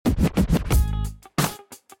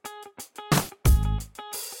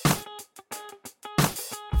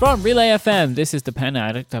From Relay FM, this is The Pen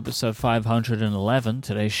Addict, episode 511.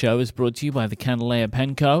 Today's show is brought to you by the Candlelayer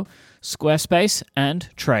Pen Co., Squarespace, and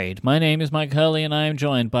Trade. My name is Mike Hurley, and I am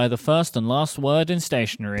joined by the first and last word in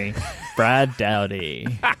stationery, Brad Dowdy.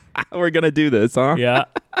 We're going to do this, huh? Yeah.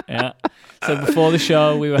 So before the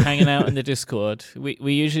show, we were hanging out in the Discord.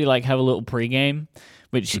 We usually have a little pregame,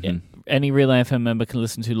 which any Relay FM member can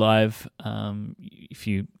listen to live. If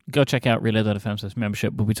you go check out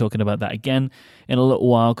relay.fm/membership, we'll be talking about that again in a little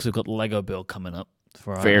while because we've got the Lego build coming up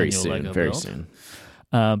for our very annual soon, Lego very build. soon.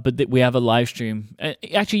 But we have a live stream.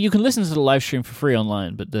 Actually, you can listen to the live stream for free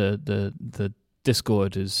online, but the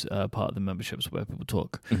Discord is part of the memberships where people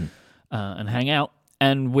talk and hang out.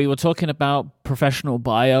 And we were talking about professional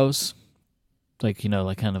bios,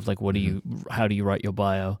 how do you write your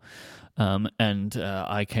bio? And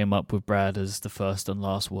I came up with Brad as the first and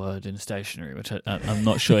last word in stationery, which I'm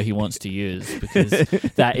not sure he wants to use because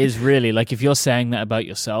that is really if you're saying that about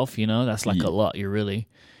yourself, that's a lot. You're really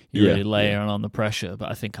layering on the pressure.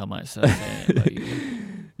 But I think I might say it about you.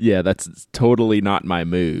 Yeah, that's totally not my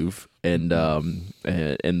move. And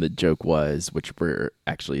the joke was, which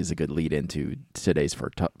actually is a good lead into today's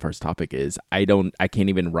first topic, is I can't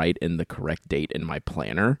even write in the correct date in my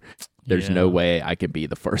planner. There's no way I can be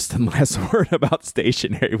the first and last word about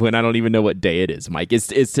stationery when I don't even know what day it is. Mike, is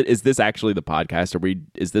this actually the podcast?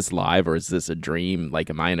 Is this live or is this a dream?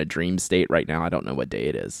 Am I in a dream state right now? I don't know what day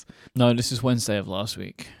it is. No, this is Wednesday of last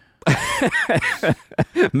week.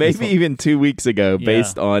 Maybe even 2 weeks ago,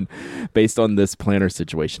 based on this planner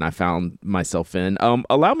situation I found myself in.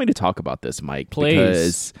 Allow me to talk about this, Mike, please.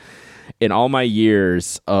 Because in all my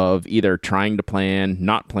years of either trying to plan,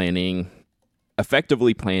 not planning,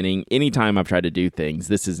 effectively planning, anytime I've tried to do things,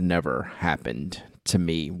 this has never happened to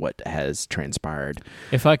me. What has transpired?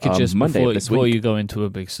 If I could just before week. you go into a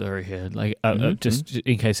big story here, just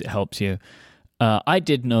in case it helps you, I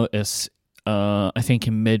did notice. I think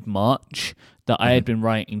in mid-March that I had been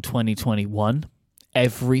writing 2021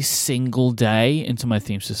 every single day into my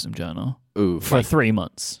theme system journal for 3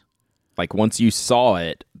 months. Once you saw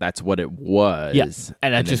it, that's what it was. Yeah.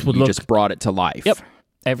 And I just would look. Just brought it to life. Yep.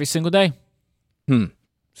 Every single day.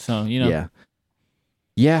 So,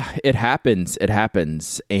 Yeah, it happens.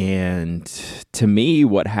 And to me,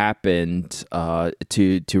 what happened,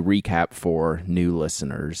 to recap for new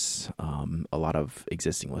listeners, a lot of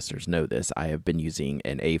existing listeners know this. I have been using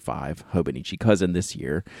an A5 Hobonichi Cousin this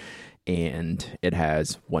year, and it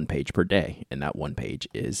has 1 page per day, and that 1 page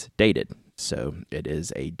is dated. So it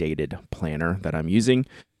is a dated planner that I'm using.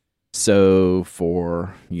 So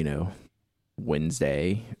for,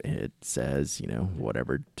 Wednesday, it says,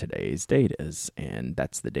 whatever today's date is, and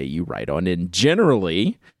that's the day you write on. And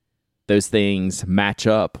generally, those things match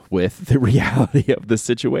up with the reality of the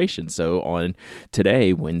situation. So on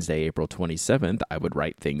today, Wednesday, April 27th, I would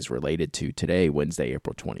write things related to today, Wednesday,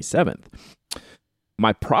 April 27th.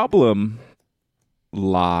 My problem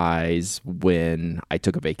lies when I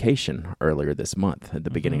took a vacation earlier this month, at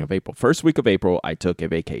the beginning of April. First week of April, I took a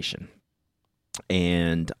vacation.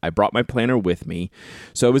 And I brought my planner with me.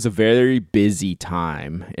 So it was a very busy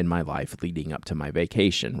time in my life leading up to my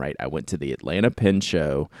vacation, right? I went to the Atlanta Pen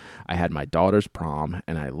Show. I had my daughter's prom,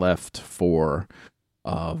 and I left for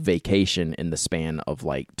vacation in the span of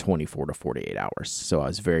 24 to 48 hours. So I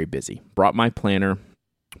was very busy. Brought my planner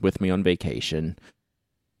with me on vacation,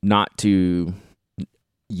 not to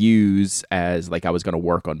use as I was going to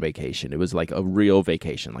work on vacation. It was a real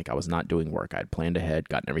vacation. I was not doing work. I'd planned ahead,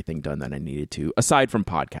 gotten everything done that I needed to, aside from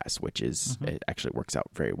podcasts, which is, it actually works out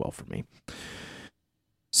very well for me.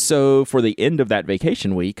 So for the end of that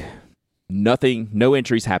vacation week, no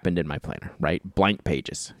entries happened in my planner, right? Blank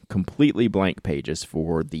pages, completely blank pages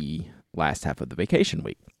for the last half of the vacation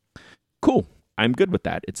week. Cool. I'm good with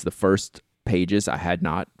that. It's the first pages I had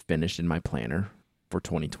not finished in my planner for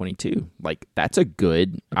 2022. That's a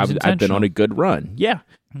good, I've been on a good run. Yeah.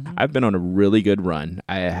 I've been on a really good run.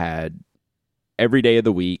 I had every day of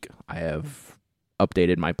the week, I have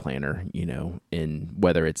updated my planner, in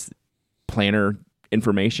whether it's planner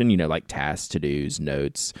information, tasks, to-dos,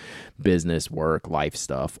 notes, business, work, life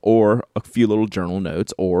stuff, or a few little journal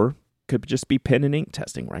notes, or could just be pen and ink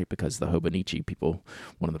testing, right? Because the Hobonichi people,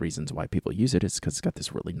 one of the reasons why people use it is because it's got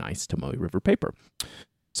this really nice Tomoe River paper.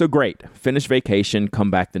 So great. Finish vacation, come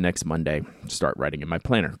back the next Monday, start writing in my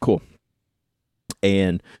planner. Cool.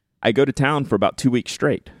 And I go to town for about 2 weeks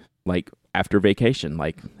straight, after vacation.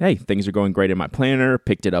 Hey, things are going great in my planner.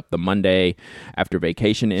 Picked it up the Monday after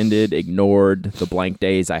vacation ended, ignored the blank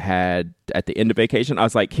days I had at the end of vacation. I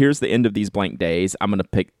was here's the end of these blank days. I'm going to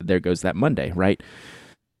pick, there goes that Monday, right?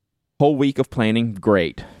 Whole week of planning,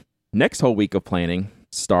 great. Next whole week of planning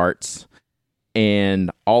starts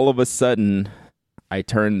And all of a sudden, I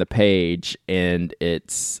turn the page and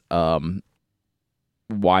it's,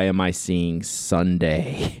 why am I seeing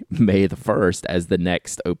Sunday, May the 1st as the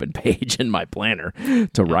next open page in my planner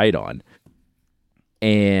to write on?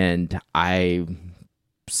 And I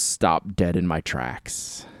stopped dead in my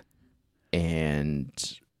tracks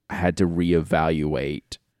and I had to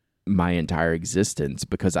reevaluate my entire existence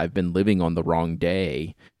because I've been living on the wrong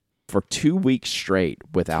day for 2 weeks straight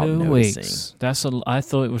without noticing. 2 weeks. I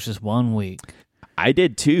thought it was just 1 week. I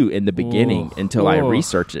did too in the beginning until I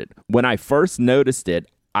researched it. When I first noticed it,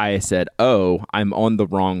 I said, "Oh, I'm on the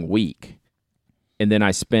wrong week." And then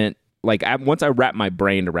I spent once I wrapped my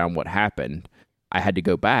brain around what happened, I had to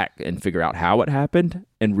go back and figure out how it happened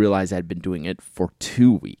and realize I'd been doing it for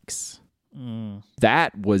 2 weeks.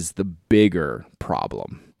 That was the bigger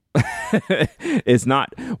problem. It's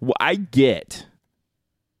not, I get,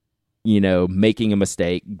 making a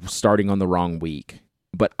mistake, starting on the wrong week,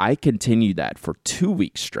 but I continued that for 2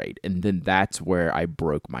 weeks straight. And then that's where I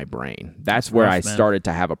broke my brain. That's where I started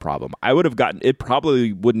to have a problem. I would have it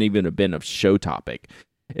probably wouldn't even have been a show topic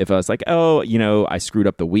if I was like, oh, I screwed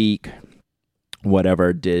up the week,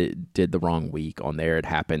 whatever, did the wrong week on there. It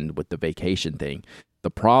happened with the vacation thing.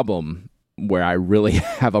 The problem where I really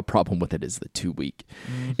have a problem with it is the 2 week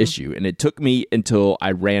issue. And it took me until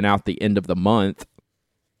I ran out the end of the month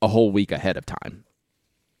a whole week ahead of time.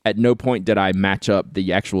 At no point did I match up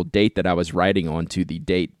the actual date that I was writing on to the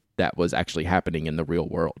date that was actually happening in the real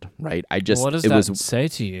world, right? What does that say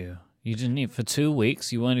to you? You didn't even, for 2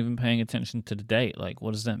 weeks, you weren't even paying attention to the date. Like,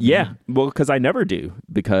 what does that mean? Yeah, well, because I never do.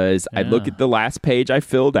 Because I look at the last page I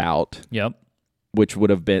filled out. Yep. Which would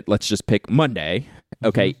have been, let's just pick Monday.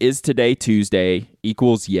 Okay, is today Tuesday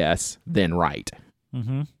equals yes, then right.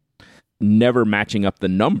 Never matching up the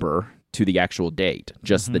number to the actual date,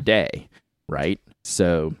 just the day, right?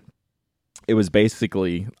 So it was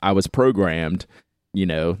basically, I was programmed,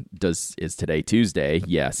 is today Tuesday?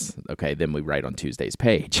 Yes. Okay, then we write on Tuesday's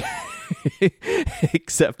page.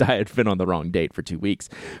 Except I had been on the wrong date for 2 weeks.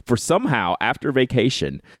 For somehow, after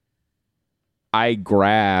vacation, I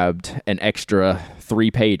grabbed an extra 3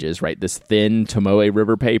 pages, right? This thin Tomoe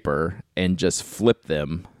River paper, and just flipped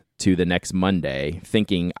them to the next Monday,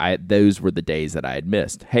 thinking those were the days that I had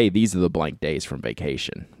missed. Hey, these are the blank days from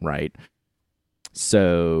vacation, right?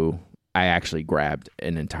 So I actually grabbed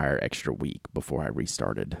an entire extra week before I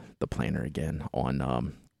restarted the planner again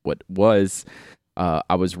on what was,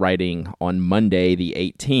 I was writing on Monday the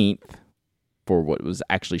 18th, for what was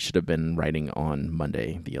actually should have been writing on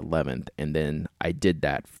Monday the 11th. And then I did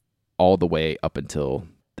that all the way up until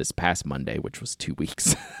this past Monday, which was 2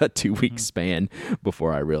 weeks, a 2 week span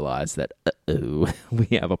before I realized that, we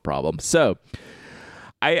have a problem. So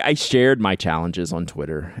I shared my challenges on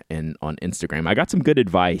Twitter and on Instagram. I got some good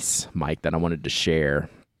advice, Mike, that I wanted to share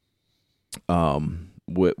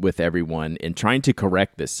with everyone in trying to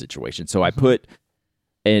correct this situation. So I put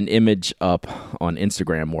an image up on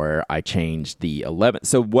Instagram where I changed the 11th.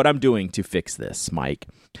 So what I'm doing to fix this, Mike,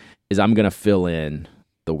 is I'm going to fill in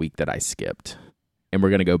the week that I skipped, and we're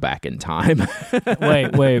going to go back in time.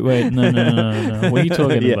 Wait. No. What are you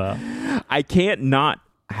talking about? I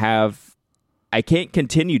can't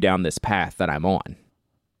continue down this path that I'm on.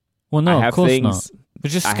 Well, no, of course not.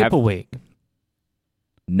 But just skip a week.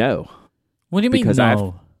 No. What do you mean, because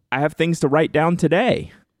no? I have things to write down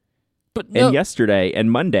today. And yesterday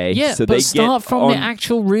and Monday. Yeah, so but they start from the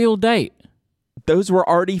actual real date. Those were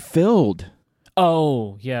already filled.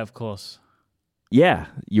 Oh, yeah, of course. Yeah,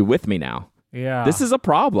 you're with me now. Yeah. This is a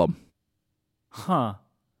problem. Huh.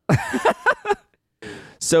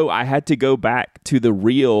 So I had to go back to the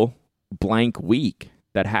real blank week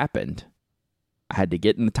that happened. I had to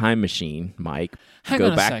get in the time machine, Mike. Hang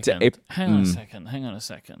on a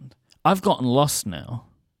second. I've gotten lost now.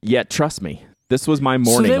 Yeah, trust me. This was my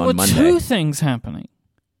morning on Monday. So there were 2 things happening.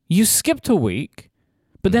 You skipped a week,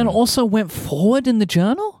 but then also went forward in the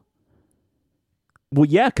journal? Well,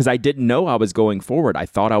 yeah, because I didn't know I was going forward. I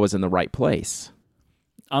thought I was in the right place.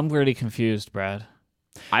 I'm really confused, Brad.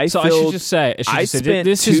 I should just say,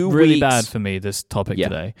 this is really bad for me, this topic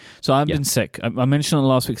today. So I've been sick. I mentioned on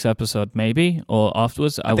last week's episode, maybe, or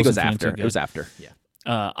afterwards. I think it was after. It was after, yeah.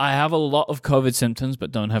 I have a lot of COVID symptoms,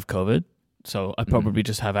 but don't have COVID. So I probably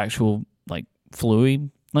just have actual,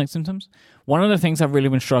 flu-like symptoms. One of the things I've really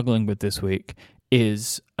been struggling with this week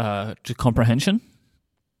is just comprehension.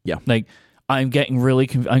 Yeah. I'm getting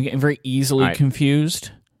very easily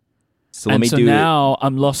confused. So now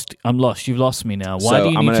I'm lost. You've lost me now. Why do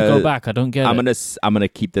you need to go back? I don't get it. I'm gonna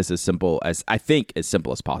keep this as simple as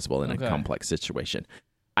possible in a complex situation.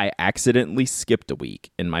 I accidentally skipped a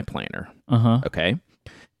week in my planner. Uh-huh. Okay.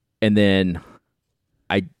 And then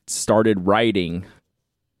I started writing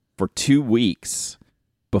for 2 weeks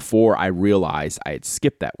before I realized I had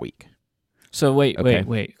skipped that week. So wait, Okay.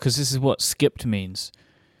 because this is what skipped means.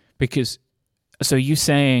 Because so you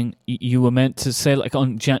saying you were meant to say like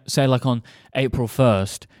on April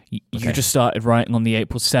 1st, you just started writing on the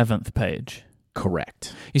April 7th page.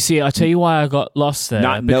 Correct. You see, I tell you why I got lost there.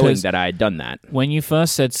 Not knowing that I had done that. When you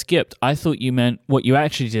first said skipped, I thought you meant what you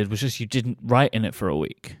actually did was just you didn't write in it for a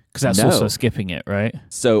week. Because that's also skipping it, right?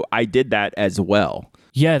 So I did that as well.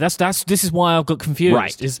 Yeah, this is why I got confused.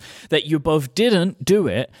 Right. Is that you both didn't do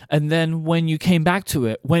it, and then when you came back to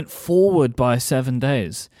it, went forward by 7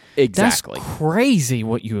 days. Exactly. That's crazy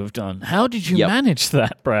what you have done. How did you Yep. manage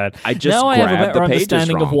that, Brad? I just now I have a grabbed better the pages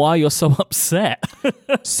understanding of wrong. why you're so upset.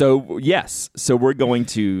 So, yes. So we're going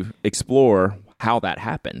to explore how that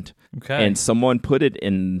happened. Okay. And someone put it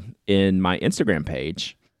in my Instagram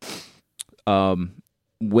page.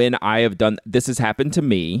 When I have done this has happened to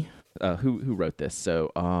me. Who wrote this?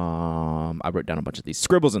 So I wrote down a bunch of these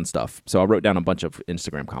scribbles and stuff. So I wrote down a bunch of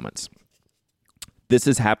Instagram comments. This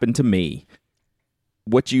has happened to me.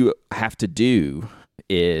 What you have to do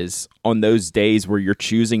is on those days where you're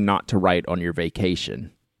choosing not to write on your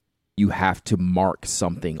vacation, you have to mark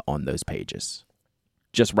something on those pages.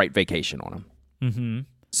 Just write vacation on them. Mm-hmm.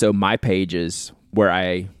 So my pages where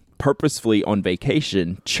I purposefully on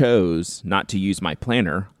vacation chose not to use my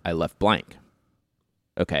planner, I left blank.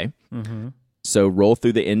 Okay. Mm-hmm. So roll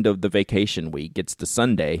through the end of the vacation week. It's the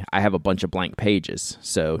Sunday. I have a bunch of blank pages.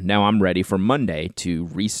 So now I'm ready for Monday to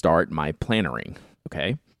restart my plannering.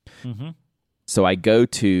 Okay. Mm-hmm. So I go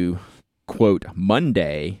to, quote,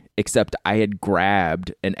 Monday, except I had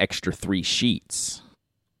grabbed an extra 3 sheets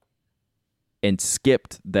and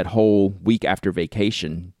skipped that whole week after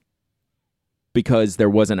vacation because there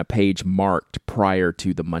wasn't a page marked prior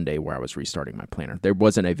to the Monday where I was restarting my planner. There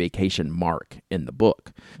wasn't a vacation mark in the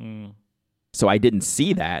book. Mm. So I didn't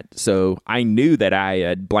see that. So I knew that I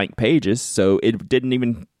had blank pages. So it didn't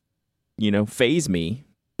even, faze me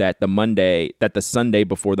that the Sunday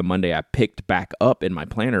before the Monday I picked back up in my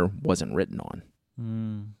planner wasn't written on.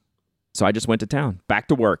 Mm. So I just went to town, back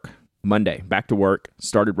to work, Monday, back to work,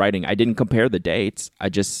 started writing. I didn't compare the dates. I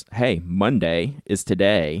just, hey, Monday is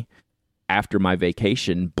today after my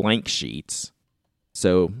vacation, blank sheets.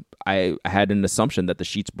 So I had an assumption that the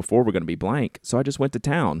sheets before were going to be blank. So I just went to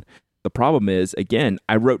town. The problem is, again,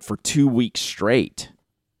 I wrote for 2 weeks straight,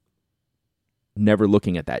 never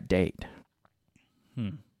looking at that date.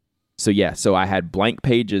 So I had blank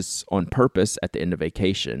pages on purpose at the end of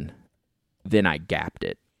vacation. Then I gapped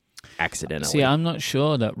it accidentally. See, I'm not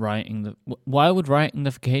sure that why would writing the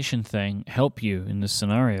vacation thing help you in this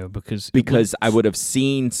scenario? Because I would have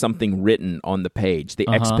seen something written on the page. The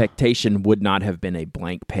expectation would not have been a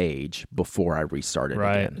blank page before I restarted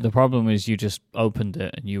again. The problem is you just opened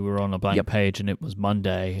it and you were on a blank page and it was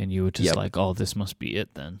Monday and you were just like, oh, this must be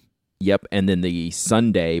it then. Yep, and then the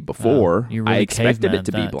Sunday before, you really I expected it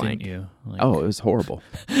to be that, blank. Didn't you? Like, It was horrible.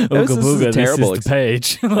 This is a terrible this is the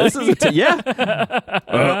page. This is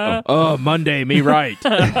yeah. Monday, me right.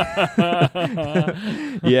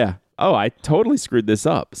 Yeah. Oh, I totally screwed this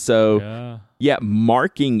up. So,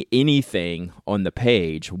 marking anything on the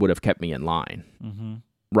page would have kept me in line. Mm-hmm.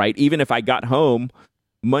 Right? Even if I got home,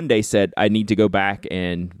 Monday said I need to go back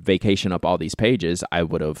and vacation up all these pages, I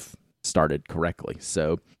would have started correctly.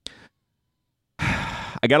 So,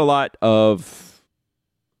 I got a lot of,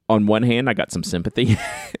 on one hand, I got some sympathy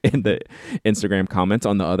in the Instagram comments.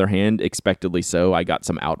 On the other hand, expectedly so, I got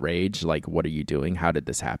some outrage. Like, what are you doing? How did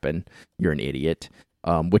this happen? You're an idiot,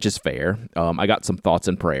 which is fair. I got some thoughts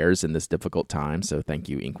and prayers in this difficult time. So thank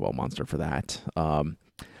you, Inkwell Monster, for that.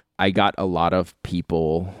 I got a lot of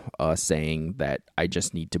people saying that I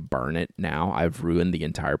just need to burn it now. I've ruined the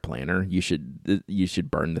entire planner. You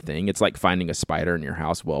should burn the thing. It's like finding a spider in your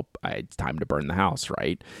house. Well, it's time to burn the house,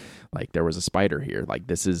 right? Like there was a spider here. Like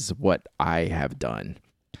this is what I have done.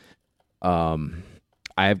 I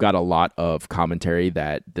have got a lot of commentary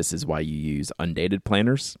that this is why you use undated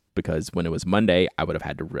planners, because when it was Monday, I would have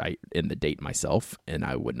had to write in the date myself and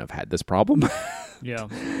I wouldn't have had this problem. Yeah.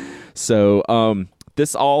 So,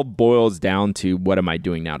 this all boils down to what am I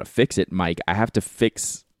doing now to fix it, Mike?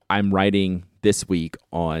 I'm writing this week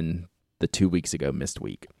on the 2 weeks ago missed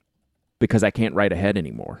week because I can't write ahead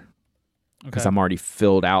anymore because I'm already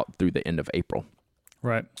filled out through the end of April.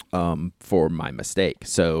 Right. For my mistake.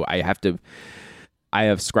 So I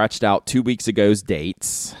have scratched out 2 weeks ago's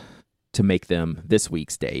dates to make them this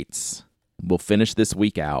week's dates. We'll finish this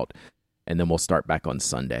week out and then we'll start back on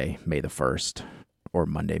Sunday, May the 1st. Or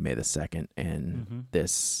Monday, May the 2nd, and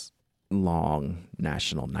this long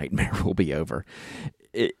national nightmare will be over.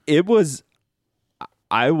 It was,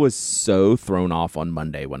 I was so thrown off on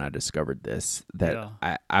Monday when I discovered this that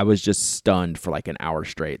I was just stunned for like an hour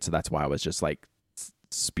straight. So that's why I was just like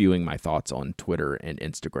spewing my thoughts on Twitter and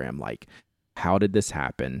Instagram. Like, how did this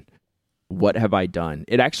happen? What have I done?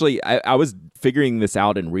 It actually, I was figuring this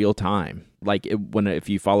out in real time. Like if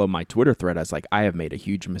you follow my Twitter thread, I was like, I have made a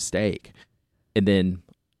huge mistake. And then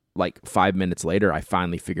like 5 minutes later, I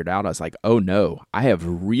finally figured out, I was like, oh no, I have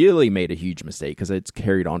really made a huge mistake because it's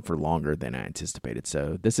carried on for longer than I anticipated.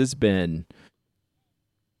 So this has been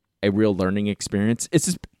a real learning experience.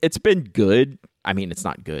 It's been good. I mean, it's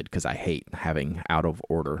not good because I hate having out of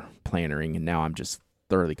order plannering, and now I'm just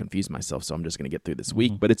thoroughly confused myself. So I'm just going to get through this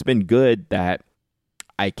week, but it's been good that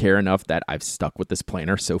I care enough that I've stuck with this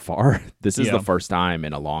planner so far. This is the first time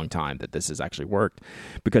in a long time that this has actually worked,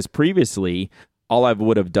 because previously all I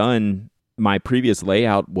would have done, my previous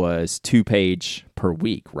layout was 2-page per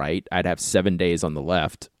week, right? I'd have 7 days on the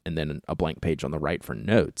left and then a blank page on the right for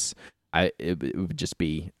notes. It would just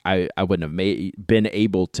be, I wouldn't have been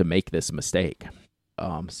able to make this mistake.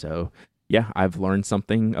 So yeah, I've learned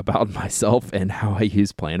something about myself and how I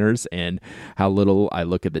use planners and how little I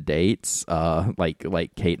look at the dates. Like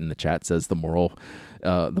Kate in the chat says, the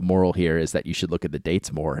moral here is that you should look at the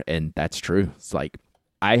dates more. And that's true. It's like,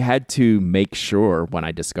 I had to make sure when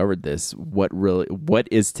I discovered this, what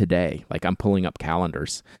is today? Like, I'm pulling up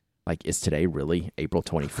calendars. Like, is today really April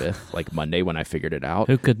 25th? Like Monday when I figured it out?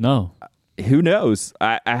 Who could know? Who knows?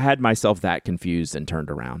 I had myself that confused and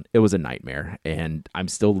turned around. It was a nightmare, and I'm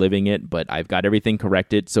still living it, but I've got everything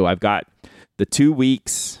corrected. So I've got the 2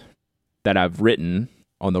 weeks that I've written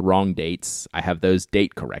on the wrong dates. I have those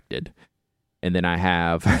date corrected. And then I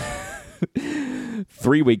have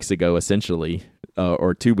 3 weeks ago, essentially,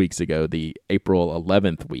 or 2 weeks ago, the April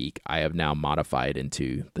 11th week, I have now modified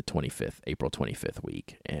into the April 25th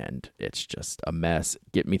week. And it's just a mess.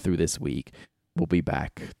 Get me through this week. We'll be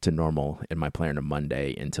back to normal in my planner on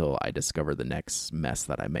Monday until I discover the next mess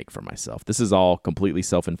that I make for myself. This is all completely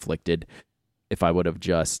self-inflicted. If I would have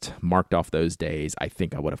just marked off those days, I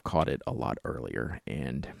think I would have caught it a lot earlier.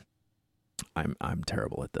 And I'm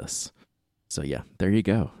terrible at this. So yeah, there you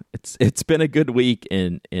go. It's been a good week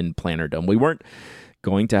in Plannerdom. We weren't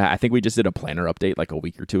going to, I think we just did a planner update like a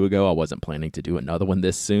week or two ago. I wasn't planning to do another one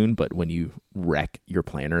this soon, but when you wreck your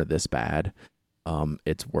planner this bad,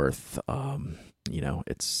 it's worth,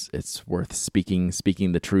 it's worth speaking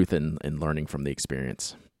the truth and learning from the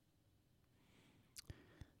experience.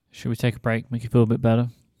 Should we take a break, make you feel a bit better?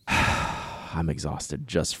 I'm exhausted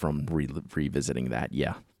just from revisiting that.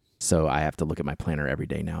 Yeah. So I have to look at my planner every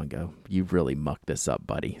day now and go, you really mucked this up,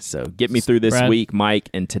 buddy. So get me through this week, Mike,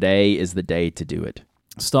 and today is the day to do it.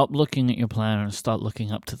 Stop looking at your planner and start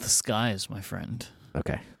looking up to the skies, my friend.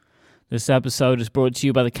 Okay. This episode is brought to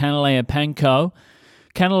you by the Kanilea Pen Co.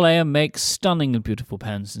 Kanilea makes stunning and beautiful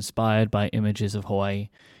pens inspired by images of Hawaii.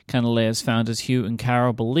 Kanilea's founders Hugh and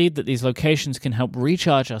Carol believe that these locations can help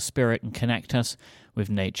recharge our spirit and connect us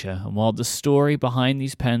with nature. And while the story behind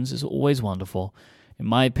these pens is always wonderful, in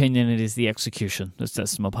my opinion, it is the execution that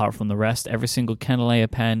sets them apart from the rest. Every single Kanilea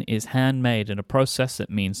pen is handmade in a process that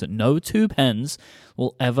means that no two pens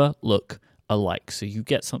will ever look alike. So you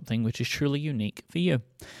get something which is truly unique for you.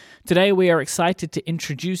 Today, we are excited to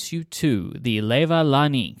introduce you to the Leva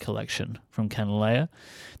Lani collection from Kanilea.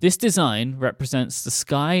 This design represents the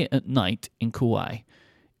sky at night in Kauai,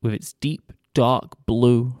 with its deep, dark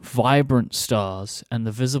blue, vibrant stars and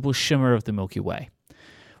the visible shimmer of the Milky Way.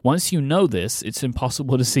 Once you know this, it's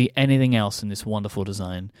impossible to see anything else in this wonderful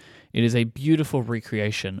design. It is a beautiful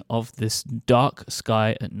recreation of this dark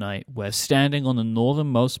sky at night, where standing on the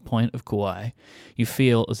northernmost point of Kauai, you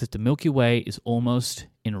feel as if the Milky Way is almost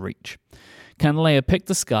in reach. Kanilea picked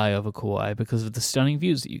the sky over Kauai because of the stunning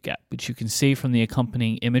views that you get, which you can see from the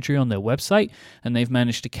accompanying imagery on their website, and they've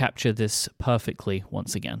managed to capture this perfectly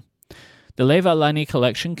once again. The Leva Lani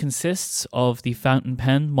collection consists of the fountain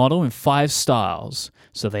pen model in 5 styles.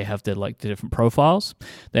 So they have the different profiles.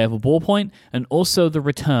 They have a ballpoint and also the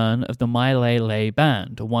return of the Mailele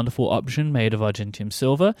band, a wonderful option made of Argentium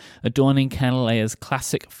silver, adorning Kanilea's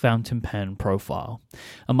classic fountain pen profile.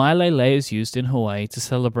 A Mailele is used in Hawaii to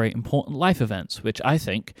celebrate important life events, which I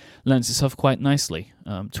think lends itself quite nicely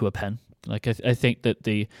to a pen. Like I think that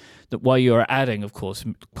that while you're adding, of course,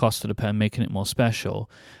 cost to the pen, making it more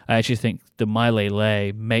special, I actually think the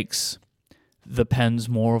Mailele makes the pens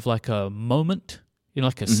more of like a moment,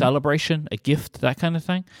 like a celebration, a gift, that kind of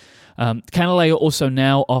thing. Kanilea also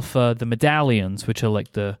now offer the medallions, which are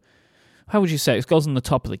like the, how would you say? It goes on the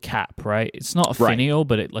top of the cap, right? It's not a finial,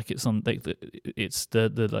 but it's on it's the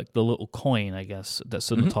little coin, I guess, that's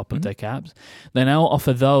on the top of their caps. They now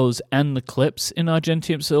offer those and the clips in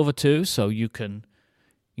Argentium silver too, so you can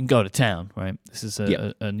can go to town, right? This is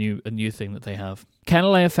Yep. a new thing that they have.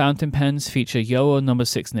 Kanilea fountain pens feature Yowa number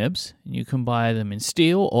 6 nibs. You can buy them in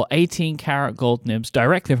steel or 18 karat gold nibs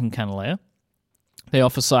directly from Kanilea. They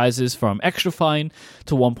offer sizes from extra fine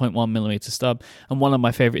to 1.1 millimeter stub. And one of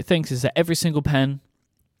my favorite things is that every single pen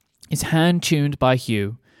is hand-tuned by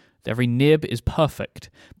Hue. Every nib is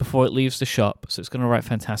perfect before it leaves the shop, so it's going to write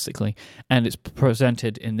fantastically. And it's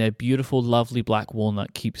presented in their beautiful, lovely black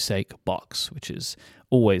walnut keepsake box, which is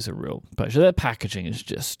always a real pleasure. Their packaging is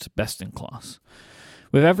just best in class.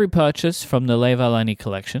 With every purchase from the Leavalani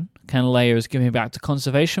collection, Kanilea is giving back to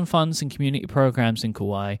conservation funds and community programs in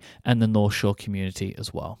Kauai and the North Shore community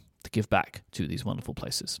as well, to give back to these wonderful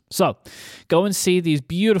places. So, go and see these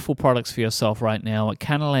beautiful products for yourself right now at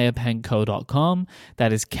KanileaPenco.com.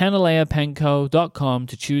 That is KanileaPenco.com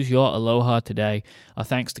to choose your aloha today. Our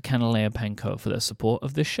thanks to Kanilea Penco for their support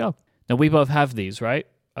of this show. Now, we both have these, right?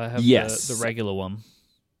 I have Yes. the regular one.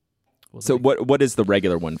 So what is the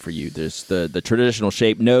regular one for you? There's the traditional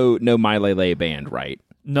shape, no Mailele band, right?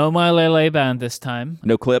 No Mailele band this time.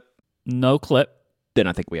 No clip? No clip. Then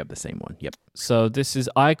I think we have the same one. Yep. So this is,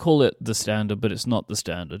 I call it the standard, but it's not the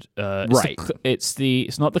standard. Right.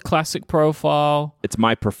 It's not the classic profile. It's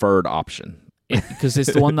my preferred option. Because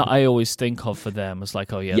it's the one that I always think of for them. It's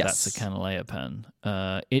like, oh yeah, Yes. that's a Kanilea pen.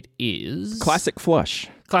 It is Classic flush.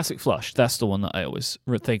 Classic flush. That's the one that I always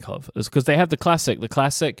think of. Because they have the classic. The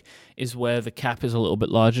classic is where the cap is a little bit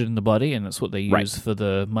larger than the body, and that's what they use Right. for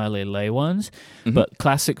the Mailele ones. Mhm. But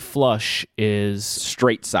classic flush is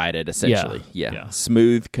Straight-sided, essentially. Yeah.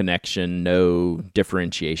 Smooth connection, no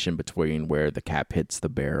differentiation between where the cap hits the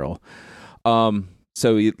barrel.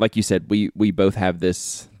 So, like you said, we both have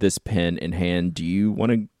this pen in hand. Do you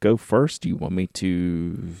want to go first? Do you want me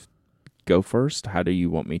to go first? How do you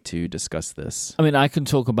want me to discuss this? I mean, I can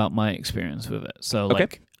talk about my experience with it. So, Okay.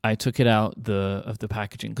 like, I took it out of the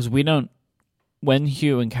packaging because we don't. When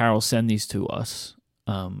Hugh and Carol send these to us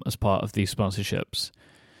as part of these sponsorships,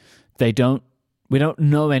 we don't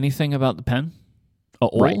know anything about the pen at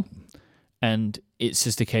all, Right. and it's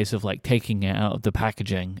just a case of like taking it out of the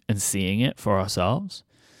packaging and seeing it for ourselves.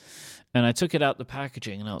 And I took it out the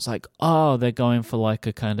packaging and I was like, oh, they're going for like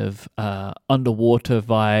a kind of underwater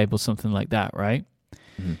vibe or something like that, right?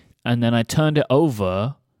 Mhm. And then I turned it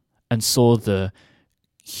over and saw the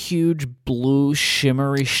huge blue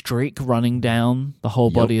shimmery streak running down the whole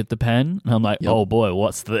Yep. body of the pen. And I'm like, Yep. oh boy,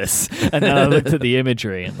 what's this? And then I looked at the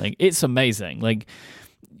imagery and like, it's amazing. Like,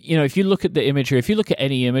 you know, if you look at the imagery, if you look at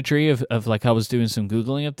any imagery of like, I was doing some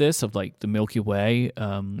Googling of this, of like the Milky Way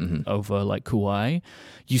over like Kauai,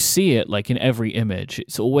 you see it like in every image.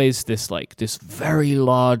 It's always this like this very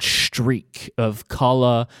large streak of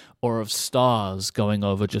color or of stars going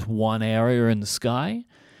over just one area in the sky.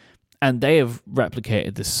 And they have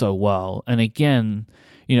replicated this so well. And again,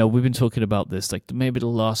 you know, we've been talking about this, like maybe the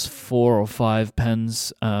last 4 or 5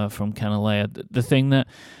 pens from Kanilea. The thing that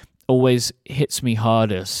always hits me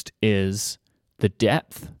hardest is the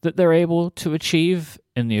depth that they're able to achieve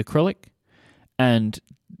in the acrylic. And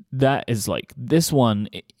that is like, this one,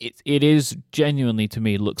 it is genuinely, to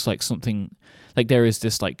me, looks like something, like there is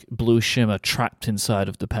this like blue shimmer trapped inside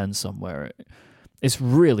of the pen somewhere. It's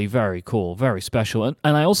really very cool, very special.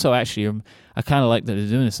 And I also actually, I kind of like that they're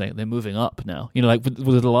doing this thing. They're moving up now. You know, like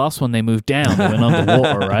with the last one, they moved down, they went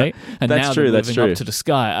underwater, right? And That's now true, they're that's moving true. up to the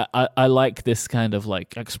sky. I like this kind of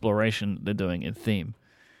like exploration they're doing in theme.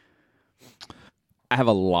 I have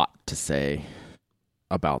a lot to say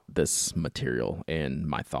about this material and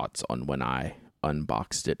my thoughts on when I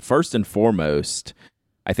unboxed it. First and foremost,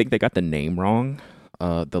 I think they got the name wrong.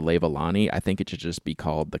 The Leavalani. I think it should just be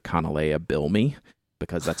called the Kanilea Bilmy,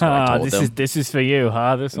 because that's what I told them This is for you,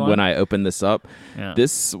 huh? This one? when I opened this up. Yeah.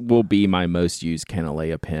 This will be my most used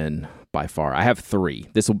Kanilea pen by far. I have 3.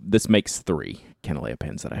 This makes 3 Kanilea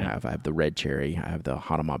pens that I have. I have the Red Cherry. I have the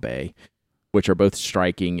Hanamabe, which are both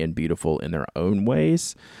striking and beautiful in their own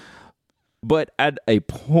ways. But at a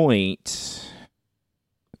point,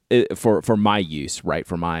 for my use, right,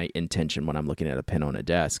 for my intention when I'm looking at a pen on a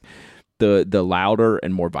desk, the louder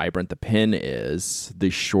and more vibrant the pen is,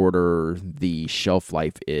 the shorter the shelf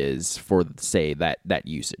life is for, say, that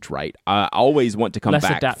usage, right? I always want to come Less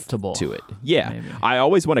back adaptable, to it. Yeah, maybe. I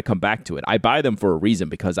always want to come back to it. I buy them for a reason,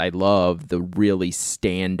 because I love the really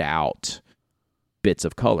stand out bits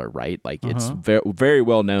of color, right? Like it's very, very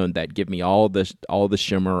well known that give me all the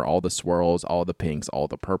shimmer, all the swirls, all the pinks, all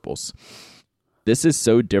the purples. This is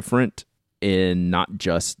so different in not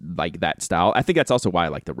just like that style. I think that's also why I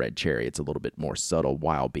like the Red Cherry. It's a little bit more subtle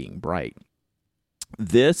while being bright.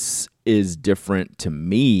 This is different to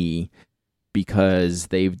me because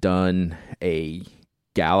they've done a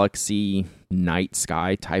Galaxy night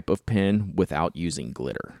sky type of pen without using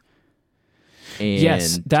glitter. And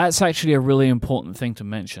yes, that's actually a really important thing to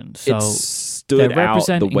mention. So it stood out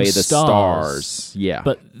the way the stars, yeah.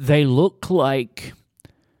 But they look like,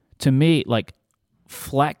 to me, like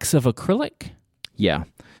flecks of acrylic. Yeah.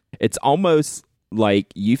 It's almost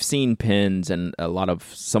like you've seen pens, and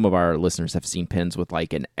some of our listeners have seen pens with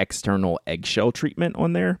like an external eggshell treatment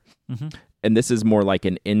on there. Mm-hmm. And this is more like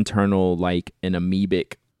an internal, like an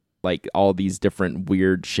amoebic, like all these different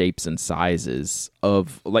weird shapes and sizes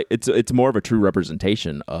of, like, it's more of a true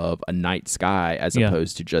representation of a night sky as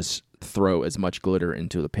opposed to just throw as much glitter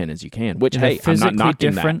into the pen as you can, which, They're hey, I'm not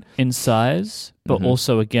knocking different that. in size, but Mhm.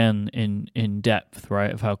 also again in depth,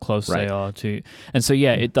 right, of how close Right. they are to. And so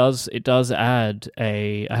yeah, it does add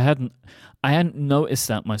a. I hadn't noticed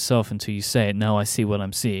that myself until you say it. Now I see what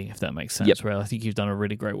I'm seeing, if that makes sense. Yep. Right? I think you've done a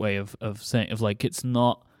really great way of saying, of like, it's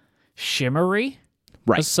not shimmery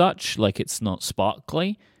Right. as such, like it's not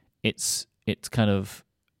sparkly. It's kind of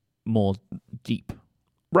more deep.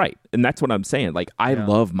 Right. And that's what I'm saying. Like, I Yeah.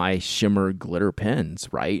 love my shimmer glitter pens,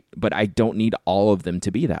 right? But I don't need all of them to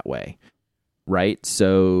be that way, right?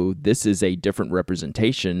 So this is a different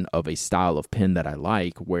representation of a style of pen that I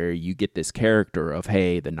like, where you get this character of,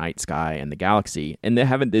 hey, the night sky and the galaxy, and they're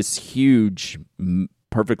having this huge,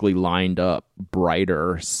 perfectly lined up,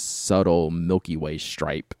 brighter, subtle Milky Way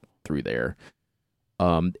stripe through there.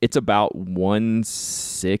 It's about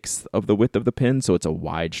 1/6 of the width of the pen, so it's a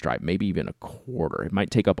wide stripe, maybe even a quarter. It might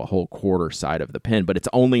take up a whole quarter side of the pen, but it's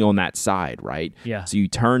only on that side, right? Yeah. So you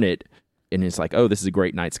turn it, and it's like, oh, this is a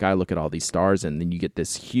great night sky. Look at all these stars, and then you get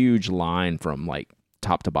this huge line from like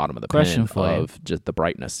top to bottom of the Question pen for you. of just the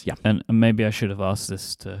brightness. Yeah. And maybe I should have asked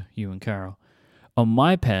this to you and Carol. On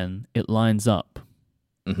my pen, it lines up.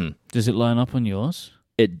 Mm-hmm. Does it line up on yours?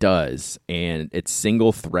 It does, and it's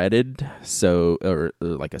single threaded, so or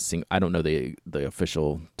like a single. I don't know the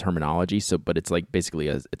official terminology, so but it's like basically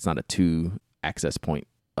it's not a 2 access point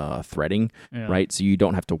threading, Yeah. right? So you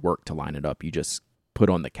don't have to work to line it up. You just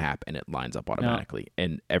put on the cap and it lines up automatically,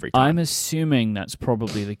 and every time. I'm assuming that's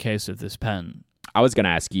probably the case with this pen I was going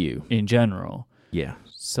to ask you, in general. yeah.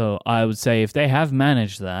 So I would say if they have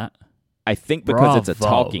managed that, I think because it's a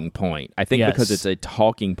Bravo. talking point. I think because it's a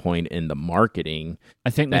talking point in the marketing.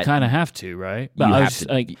 I think they That kind of have to, right? But you I have was to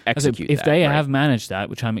like, execute if that, they right? have managed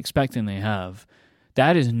that, which I'm expecting they have,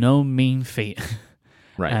 that is no mean feat.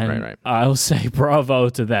 Right, And right. I'll say bravo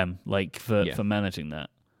to them, like for Yeah. managing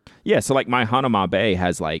that. Yeah, so like my Hanama Bay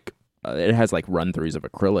has like it has like run throughs of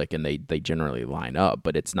acrylic, and they generally line up,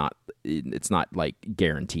 but it's not like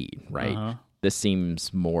guaranteed, right? Uh-huh. This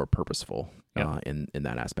seems more purposeful Yep. in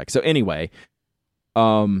that aspect. So anyway,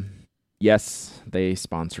 yes, they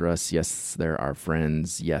sponsor us. Yes, they're our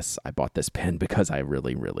friends. Yes, I bought this pen because I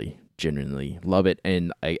really, really genuinely love it.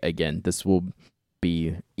 And again, this will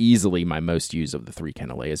be easily my most used of the 3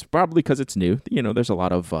 Canaleas, probably because it's new. You know, there's a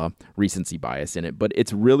lot of recency bias in it, but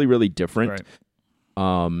it's really, really different.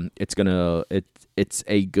 Right. It's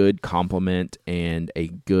a good complement and a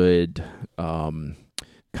good kind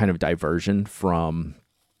of diversion from,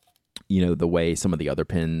 you know, the way some of the other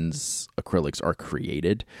pens acrylics are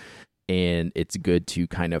created. And it's good to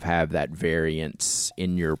kind of have that variance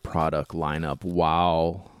in your product lineup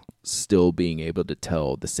while still being able to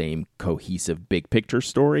tell the same cohesive big picture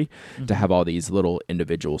story, to have all these little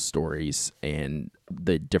individual stories and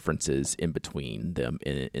the differences in between them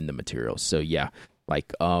in the materials. So yeah,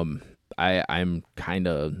 like I'm kind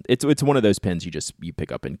of it's one of those pens you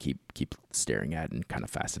pick up and keep staring at and kind of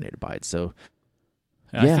fascinated by it. So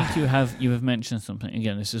I yeah. think you have mentioned something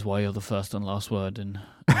again. This is why you're the first and last word in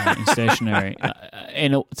stationery.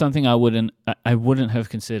 Something I wouldn't have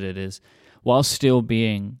considered is, while still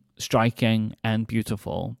being striking and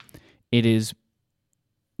beautiful, it is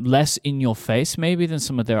less in your face maybe than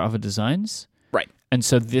some of their other designs. Right. And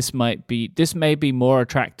so this may be more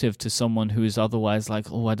attractive to someone who is otherwise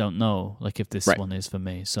like, oh, I don't know, like if this Right. one is for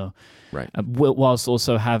me. So, Right. Whilst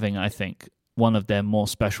also having, I think, one of their more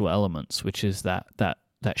special elements, which is that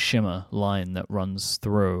shimmer line that runs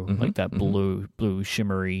through, like that blue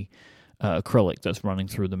shimmery acrylic that's running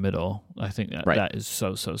through the middle. I think that Right. that is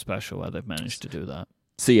so special where they've managed to do that.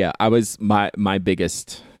 So yeah, I was my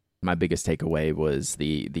biggest takeaway was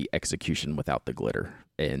the execution without the glitter.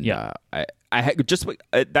 And Yeah. I had just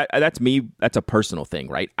that's me. That's a personal thing,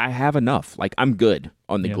 right? I have enough. Like, I'm good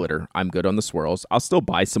on the Yeah. glitter. I'm good on the swirls. I'll still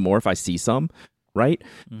buy some more if I see some, right?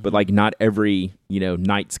 But like, not every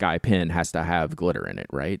night sky pen has to have glitter in it,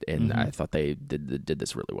 right? And I thought they did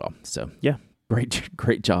this really well. So yeah,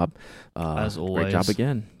 great job. As always. great job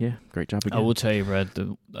again. Yeah, great job again. I will tell you, Red,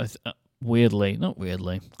 not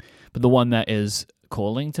weirdly, but the one that is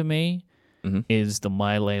calling to me is the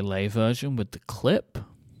My Lay Lay version with the clip.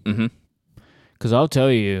 Because I'll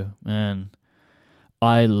tell you, man,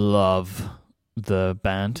 I love the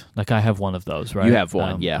band. Like, I have one of those, right? You have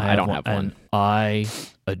one, yeah. I don't have one. And I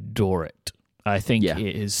adore it. I think it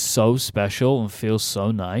is so special and feels so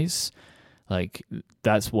nice. Like,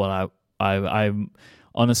 that's what I'm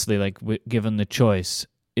honestly, like, given the choice,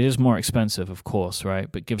 it is more expensive, of course,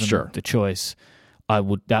 right? But given the choice,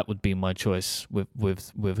 that would be my choice with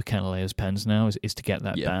Canalejas pens now is to get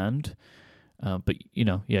that band. But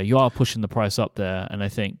you are pushing the price up there, and I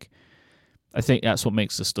think that's what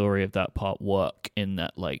makes the story of that part work. In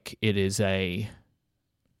that, like, it is a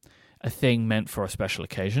thing meant for a special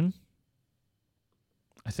occasion.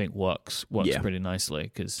 I think works pretty nicely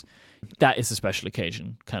because that is a special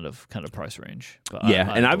occasion kind of price range. But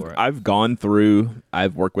I've gone through.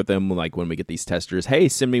 I've worked with them, like, when we get these testers. Hey,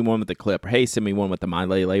 send me one with the clip. Hey, send me one with the My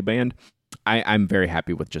Lay Lay band. I'm very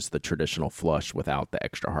happy with just the traditional flush without the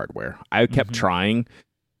extra hardware. I kept trying.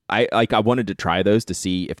 I wanted to try those to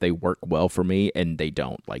see if they work well for me, and they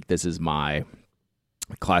don't. Like, this is my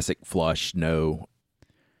classic flush, no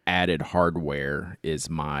added hardware is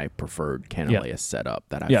my preferred Canalejas setup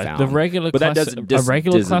that I found. The regular, but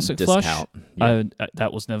classic flush,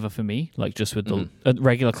 that was never for me. Like, just with the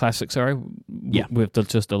regular classic, with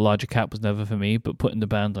just a larger cap was never for me. But putting the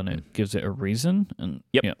band on it gives it a reason, and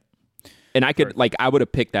And I could, I would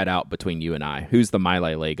have picked that out between you and I. Who's the My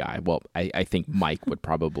Lay Lay guy? Well, I think Mike would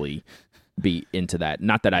probably be into that.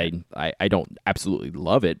 Not that I don't absolutely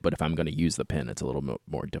love it, but if I'm going to use the pen, it's a little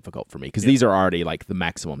more difficult for me because these are already like the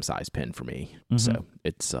maximum size pen for me. So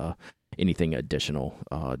it's anything additional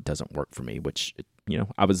doesn't work for me. Which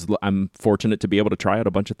I'm fortunate to be able to try out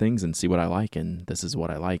a bunch of things and see what I like, and this is what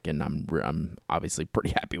I like, and I'm obviously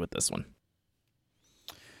pretty happy with this one.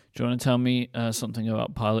 Do you want to tell me something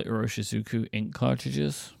about Pilot Iroshizuku ink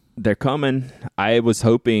cartridges? They're coming. I was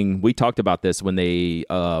hoping, we talked about this when they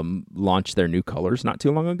launched their new colors not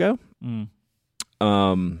too long ago.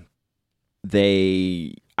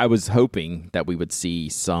 I was hoping that we would see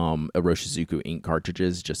some Iroshizuku ink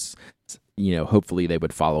cartridges. Just, hopefully they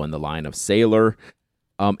would follow in the line of Sailor.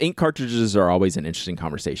 Ink cartridges are always an interesting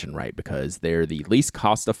conversation, right? Because they're the least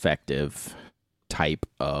cost-effective type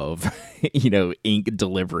of ink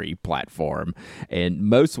delivery platform, and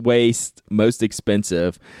most waste, most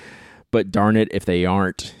expensive, but darn it if they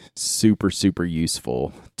aren't super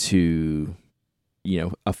useful to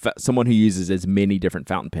someone who uses as many different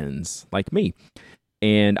fountain pens like me.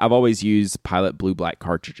 And I've always used Pilot Blue Black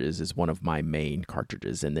cartridges as one of my main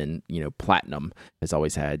cartridges, and then Platinum has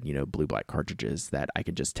always had Blue Black cartridges that I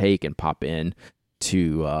can just take and pop in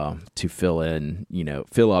to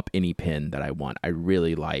fill up any pen that I want. I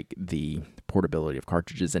really like the portability of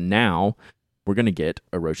cartridges, and now we're going to get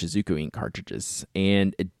Iroshizuku ink cartridges,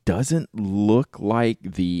 and it doesn't look like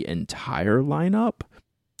the entire lineup,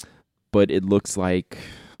 but it looks like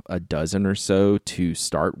a dozen or so to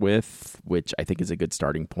start with, which I think is a good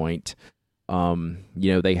starting point.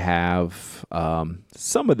 They have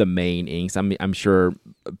some of the main inks. I'm sure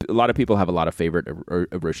a lot of people have a lot of favorite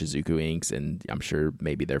Iroshizuku inks, and I'm sure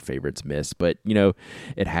maybe their favorites miss. But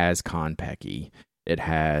it has Konpeki, it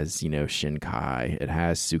has Shinkai, it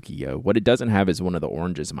has Tsukiyo. What it doesn't have is one of the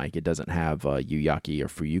oranges, Mike. It doesn't have Yuyaki or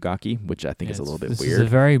Fuyugaki, which I think is a little bit weird. This is a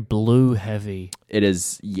very blue heavy. It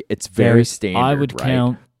is. It's very standard. I would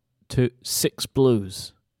count to 6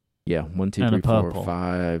 blues. Yeah, 1, 2, 3, 4,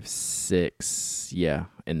 5, 6. Yeah,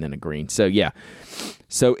 and then a green. So yeah,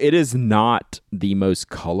 so it is not the most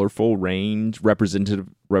colorful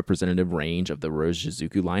representative range of the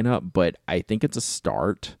Iroshizuku lineup, but I think it's a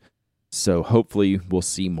start. So hopefully we'll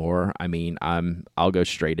see more. I mean, I'll go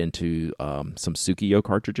straight into some Tsukiyo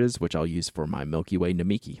cartridges, which I'll use for my Milky Way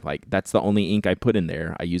Namiki. Like, that's the only ink I put in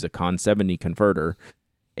there. I use a Con 70 converter,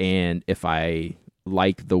 and if I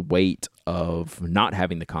like the weight of not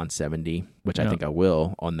having the Con 70, which I think I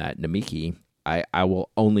will on that Namiki, I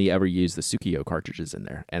will only ever use the Tsukiyo cartridges in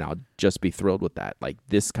there, and I'll just be thrilled with that. Like,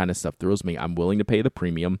 this kind of stuff thrills me. I'm willing to pay the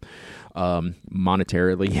premium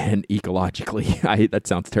monetarily and ecologically. That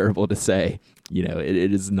sounds terrible to say.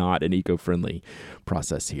 It is not an eco-friendly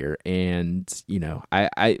process here, and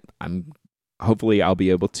I'm hopefully I'll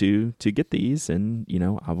be able to get these, and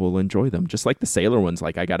I will enjoy them just like the Sailor ones.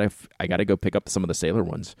 Like, I gotta go pick up some of the Sailor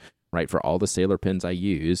ones, right? For all the Sailor pens I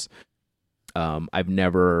use, I've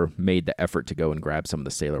never made the effort to go and grab some of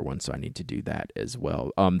the Sailor ones, so I need to do that as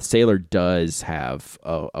well. Sailor does have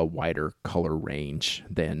a wider color range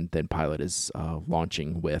than Pilot is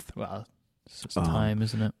launching with. Well, it's just time,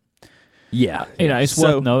 isn't it? Yeah, it's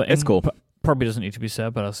worth noting. It's cool. Probably doesn't need to be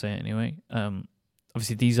said, but I'll say it anyway.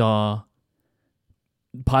 Obviously, these are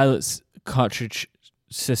Pilot's cartridge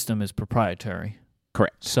system is proprietary.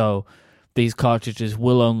 Correct. So these cartridges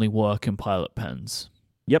will only work in Pilot pens.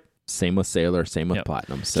 Yep. Same with Sailor, same with Yep.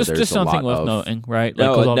 Platinum. So there's just something a lot worth of noting, right? Like,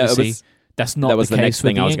 'cause no, obviously that's not that was the the case next with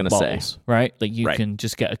thing the I was ink gonna say. bottles, right? Like you Right. can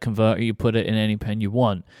just get a converter, you put it in any pen you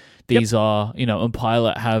want. These are, and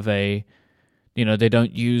Pilot have a, they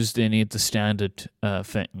don't use any of the standard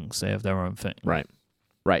fittings. They have their own fitting.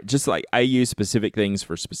 Right. Just like I use specific things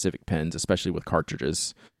for specific pens, especially with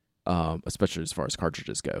cartridges, especially as far as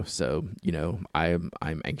cartridges go. So,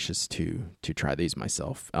 I'm anxious to try these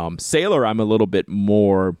myself. Sailor, I'm a little bit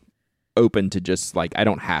more open to just like, I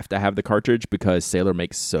don't have to have the cartridge because Sailor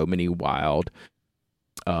makes so many wild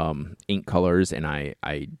ink colors, and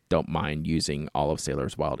I don't mind using all of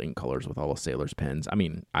Sailor's wild ink colors with all of Sailor's pens. I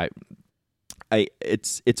mean,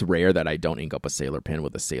 it's rare that I don't ink up a Sailor pen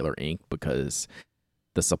with a Sailor ink because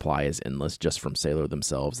the supply is endless just from Sailor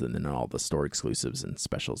themselves, and then all the store exclusives and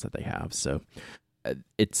specials that they have. So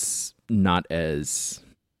it's not as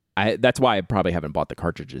that's why I probably haven't bought the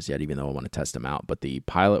cartridges yet, even though I want to test them out. But the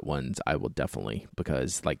Pilot ones, I will definitely,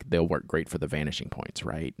 because like they'll work great for the vanishing points,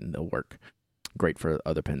 right? And they'll work great for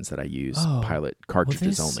other pens that I use Pilot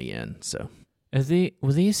cartridges only in. So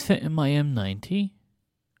will these fit in my M90?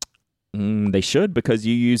 They should, because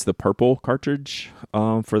you use the purple cartridge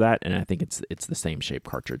for that, and I think it's the same shape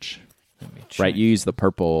cartridge. Right? You use the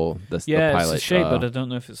purple, the Pilot it's the shape, but I don't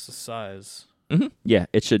know if it's the size. Mm-hmm. Yeah,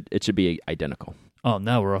 it should be identical. Oh,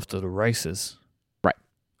 now we're off to the races. Right.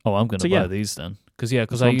 Oh, I'm going to buy these then,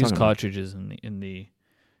 because I use cartridges in the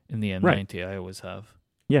M90. Right. I always have.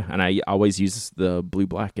 Yeah, and I always use the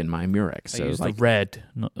blue-black in my Murex. So I use the red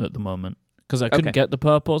at the moment because I couldn't get the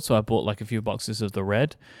purple, so I bought like a few boxes of the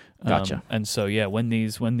red. Gotcha. And so when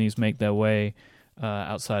these make their way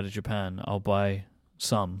outside of Japan, I'll buy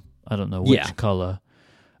some. I don't know which color.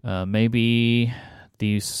 Maybe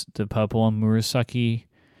the purple one, Murasaki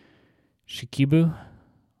Shikibu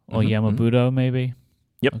or Yamabudo, maybe.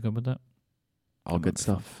 Yep. I'll go with that. All good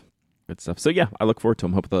stuff. Good stuff. So yeah, I look forward to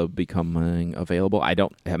them. Hope they'll be coming available. I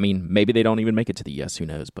mean, maybe they don't even make it to the ES. Who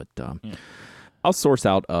knows? But I'll source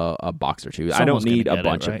out a box or two. I don't need a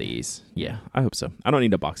bunch of these. Yeah, I hope so. I don't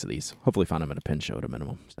need a box of these. Hopefully find them at a pen show at a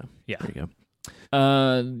minimum. So there you go.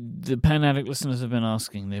 The Pen Addict listeners have been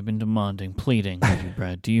asking, they've been demanding, pleading,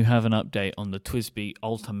 Brad, do you have an update on the TWSBI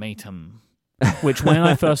Ultimatum? Which when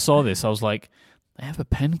I first saw this, I was like, they have a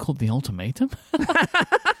pen called the Ultimatum?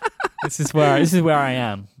 This is where I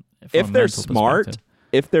am. If they're smart,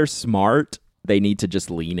 they need to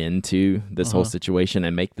just lean into this whole situation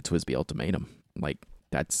and make the TWSBI Ultimatum. Like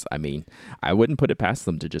I wouldn't put it past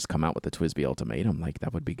them to just come out with the TWSBI Ultimatum. Like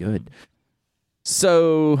that would be good.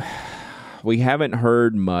 So we haven't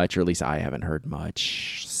heard much, or at least I haven't heard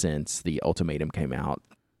much since the Ultimatum came out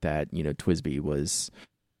that, TWSBI was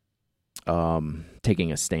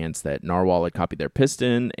taking a stance that Narwhal had copied their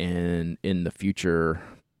piston, and in the future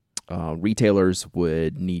retailers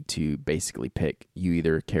would need to basically pick, you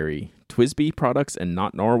either carry TWSBI products and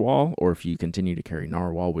not Narwhal, or if you continue to carry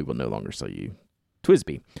Narwhal, we will no longer sell you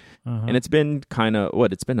TWSBI. And it's been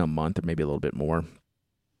it's been a month or maybe a little bit more.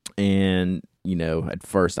 And, at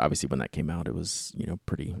first, obviously when that came out, it was,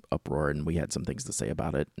 pretty uproar, and we had some things to say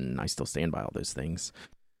about it, and I still stand by all those things.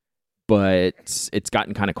 But it's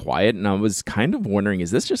gotten kind of quiet, and I was kind of wondering,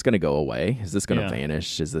 is this just going to go away? Is this going to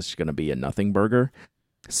vanish? Is this going to be a nothing burger?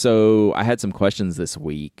 So I had some questions this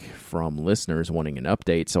week from listeners wanting an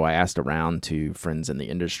update. So I asked around to friends in the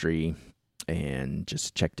industry and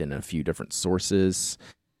just checked in a few different sources.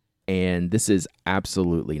 And this is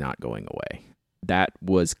absolutely not going away. That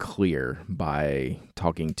was clear by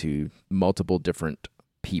talking to multiple different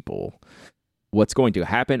people. What's going to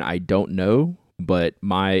happen, I don't know. But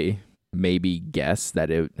my maybe guess that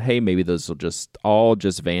maybe those will all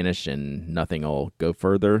just vanish and nothing will go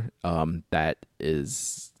further. That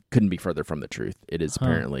couldn't be further from the truth. It is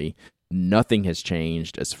apparently nothing has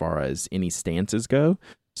changed as far as any stances go.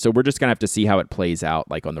 So we're just gonna have to see how it plays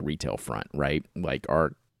out, like on the retail front, right? Like,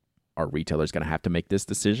 are retailers gonna have to make this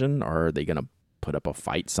decision, or are they gonna put up a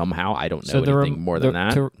fight somehow? I don't know anything more than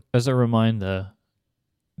that. As a reminder,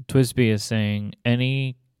 TWSBI is saying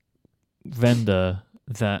any vendor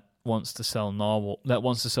that wants to sell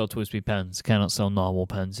TWSBI pens cannot sell Narwhal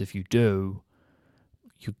pens. If you do,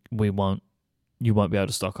 you won't be able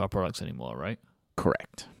to stock our products anymore, right?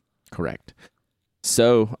 Correct.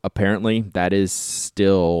 So apparently that is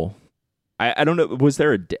still. I don't know. Was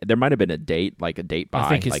there there might have been a date, like a date by, I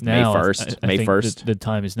think it's like now. May 1st? I May think 1st. The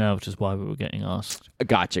time is now, which is why we were getting asked.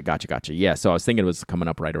 Gotcha. Yeah. So I was thinking it was coming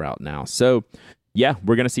up right around now. So yeah,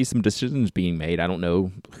 we're going to see some decisions being made. I don't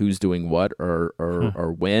know who's doing what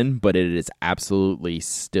or when, but it is absolutely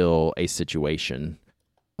still a situation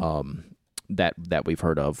that we've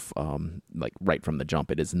heard of, like right from the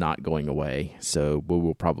jump. It is not going away. So we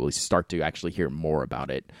will probably start to actually hear more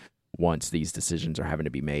about it once these decisions are having to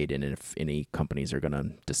be made, and if any companies are going to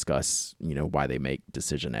discuss, why they make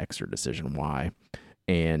decision X or decision Y.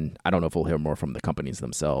 And I don't know if we'll hear more from the companies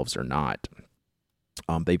themselves or not.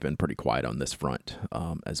 They've been pretty quiet on this front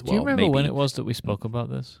as well. Do you remember when it was that we spoke about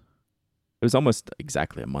this? It was almost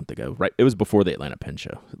exactly a month ago, right? It was before the Atlanta Pen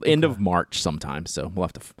Show, end of March sometime. So we'll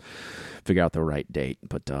have to figure out the right date.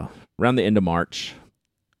 But around the end of March,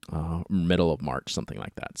 middle of March, something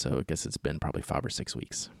like that. So I guess it's been probably 5 or 6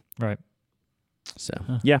 weeks. Right. So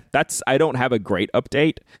yeah, I don't have a great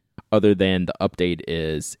update other than the update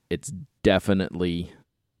is it's definitely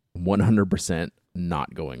 100%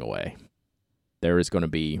 not going away. There is going to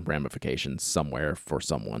be ramifications somewhere for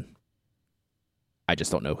someone. I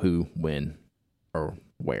just don't know who, when, or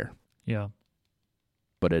where. Yeah.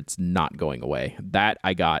 But it's not going away. That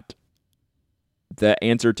I got. The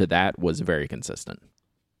answer to that was very consistent.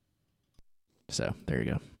 So there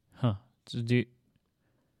you go. Huh. So do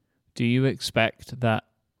you expect that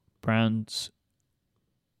brands...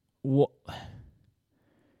 What?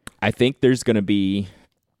 I think there's going to be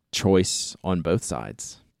choice on both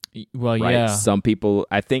sides. Well, right? yeah. Some people,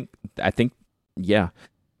 I think, yeah.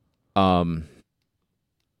 I'll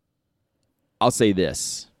say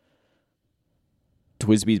this.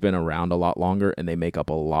 TWSBI's been around a lot longer, and they make up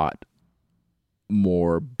a lot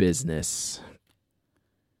more business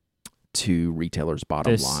to retailers'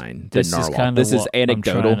 bottom line than Narwhal. This is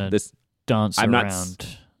anecdotal. I'm around.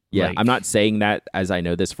 Not, yeah, I'm not saying that as I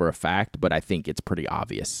know this for a fact, but I think it's pretty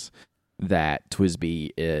obvious that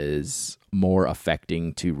TWSBI is more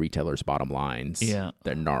affecting to retailers' bottom lines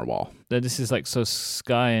than Narwhal. This is like, so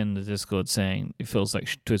Sky in the Discord saying it feels like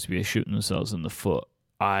TWSBI is shooting themselves in the foot.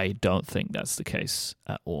 I don't think that's the case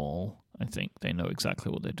at all. I think they know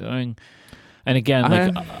exactly what they're doing. And again,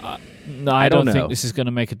 I don't think this is going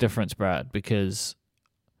to make a difference, Brad, because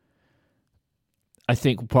I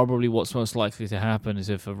think probably what's most likely to happen is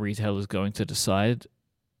if a retailer is going to decide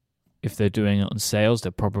if they're doing it on sales,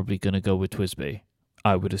 they're probably going to go with TWSBI,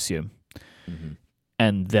 I would assume. Mm-hmm.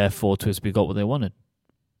 And therefore, TWSBI got what they wanted.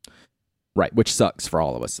 Right, which sucks for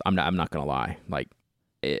all of us. I'm not going to lie. Like,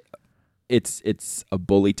 it's a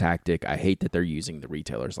bully tactic. I hate that they're using the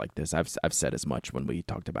retailers like this. I've said as much when we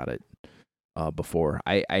talked about it before.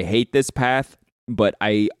 I hate this path, but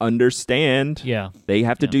I understand. Yeah, they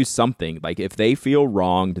have to do something. Like, if they feel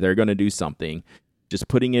wronged, they're going to do something. Just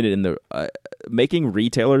putting it in the making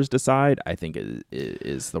retailers decide, I think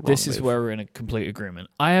is the wrong This is move. where we're in a complete agreement.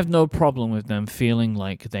 I have no problem with them feeling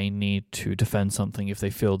like they need to defend something if they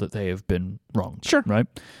feel that they have been wronged. Sure. Right?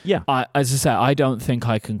 Yeah. As I said, I don't think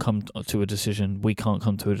I can come to a decision. We can't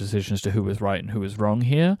come to a decision as to who was right and who was wrong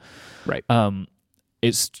here. Right.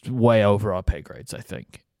 It's way over our pay grades, I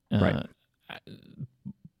think. Right.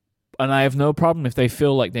 And I have no problem if they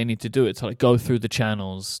feel like they need to do it to go through the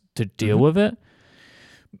channels to deal with it.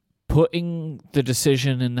 Putting the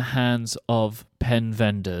decision in the hands of pen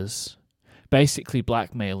vendors, basically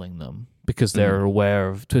blackmailing them because they're aware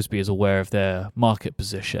of, TWSBI is aware of their market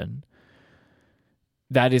position.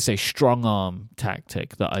 That is a strong arm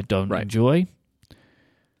tactic that I don't enjoy.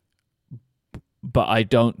 But I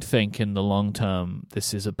don't think in the long term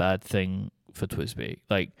this is a bad thing for TWSBI.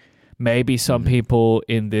 Like, maybe some people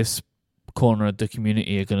in this corner of the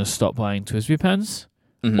community are going to stop buying TWSBI pens,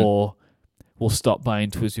 or will stop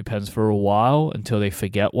buying TWSBI pens for a while until they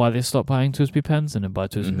forget why they stopped buying TWSBI pens and then buy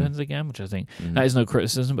TWSBI pens again, which I think that is no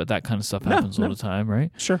criticism, but that kind of stuff happens all the time,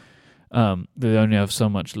 right? Sure. They only have so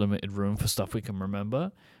much limited room for stuff we can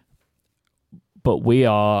remember. But we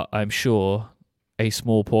are, I'm sure, a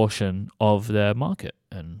small portion of their market.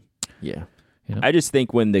 And I just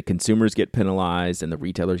think when the consumers get penalized and the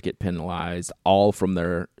retailers get penalized, all from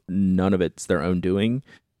none of it's their own doing,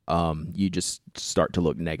 you just start to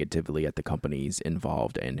look negatively at the companies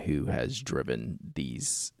involved and who has driven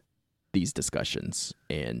these discussions.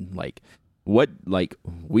 And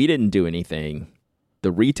we didn't do anything,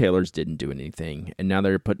 the retailers didn't do anything, and now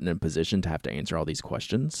they're put in a position to have to answer all these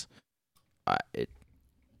questions.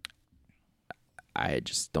 I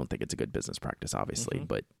just don't think it's a good business practice, obviously.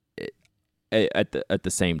 But at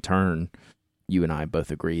the same turn, you and I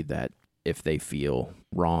both agree that if they feel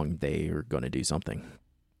wrong, they are going to do something.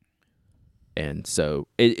 And so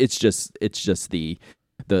it's just the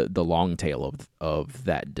long tail of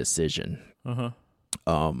that decision.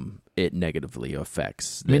 It negatively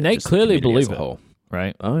affects. I mean, they clearly believe it, whole.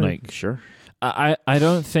 Right? Oh, sure. I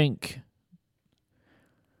don't think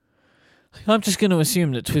I'm just going to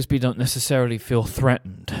assume that TWSBI don't necessarily feel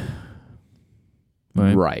threatened.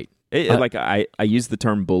 Right. I used the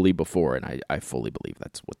term bully before, and I fully believe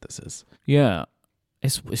that's what this is. Yeah.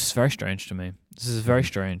 It's very strange to me. This is very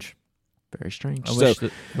strange. Very strange. I wish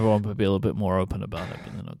that everyone would be a little bit more open about it.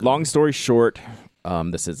 But they're not long story short,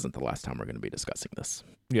 this isn't the last time we're going to be discussing this.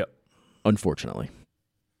 Yep. Unfortunately.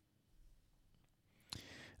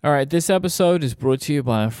 All right. This episode is brought to you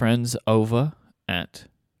by our friends over at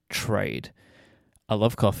Trade. I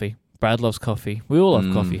love coffee. Brad loves coffee. We all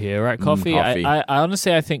love coffee here, right? Coffee. I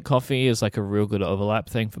honestly, I think coffee is like a real good overlap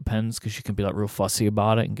thing for pens because you can be like real fussy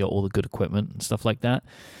about it and get all the good equipment and stuff like that.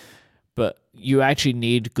 But you actually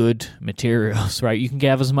need good materials, right? You can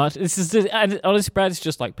have as much. Honestly, Brad, it's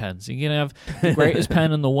just like pens. You can have the greatest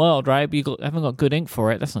pen in the world, right? But you haven't got good ink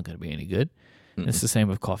for it. That's not going to be any good. It's the same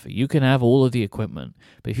with coffee. You can have all of the equipment,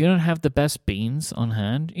 but if you don't have the best beans on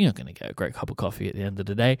hand, you're not going to get a great cup of coffee at the end of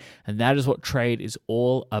the day. And that is what Trade is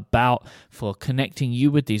all about, for connecting you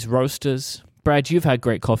with these roasters. Brad, you've had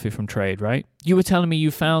great coffee from Trade, right? You were telling me you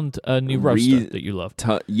found a new roaster that you love.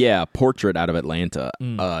 Portrait out of Atlanta.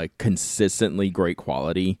 Consistently great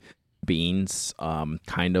quality beans.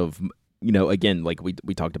 Kind of... again, like we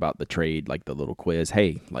talked about the Trade, like the little quiz.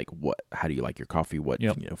 Hey, like how do you like your coffee? What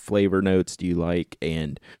flavor notes do you like?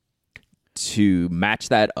 And to match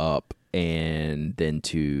that up, and then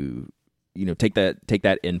to take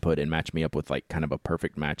that input and match me up with like kind of a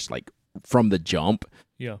perfect match, like from the jump.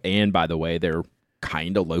 Yeah. And by the way, they're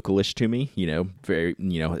kind of localish to me. Very.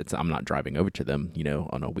 I'm not driving over to them.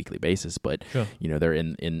 On a weekly basis, but sure. They're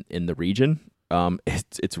in the region.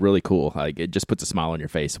 It's really cool. Like, it just puts a smile on your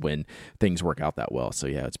face when things work out that well. So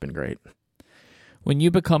yeah, it's been great. When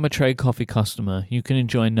you become a Trade coffee customer, you can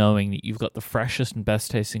enjoy knowing that you've got the freshest and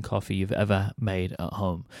best tasting coffee you've ever made at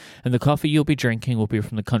home. And the coffee you'll be drinking will be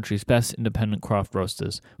from the country's best independent craft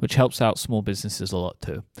roasters, which helps out small businesses a lot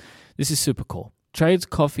too. This is super cool. Trade's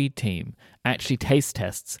coffee team actually taste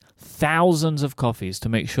tests thousands of coffees to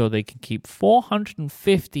make sure they can keep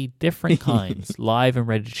 450 different kinds live and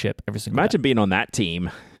ready to ship every single day. Imagine being on that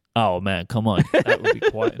team. Oh, man, come on. That would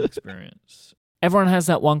be quite an experience. Everyone has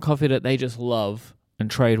that one coffee that they just love,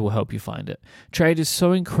 and Trade will help you find it. Trade is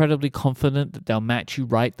so incredibly confident that they'll match you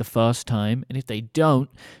right the first time, and if they don't,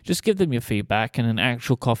 just give them your feedback, and an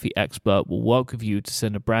actual coffee expert will work with you to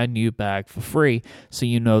send a brand new bag for free so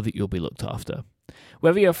you know that you'll be looked after.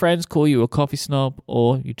 Whether your friends call you a coffee snob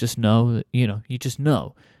or you just know, you just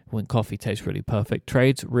know when coffee tastes really perfect,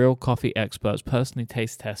 Trade's real coffee experts personally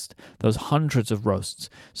taste test those hundreds of roasts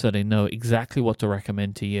so they know exactly what to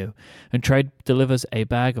recommend to you. And Trade delivers a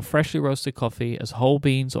bag of freshly roasted coffee as whole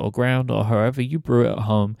beans or ground or however you brew it at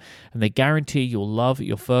home, and they guarantee you'll love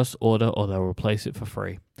your first order or they'll replace it for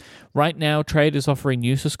free. Right now, Trade is offering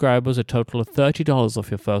new subscribers a total of $30 off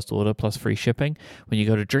your first order plus free shipping when you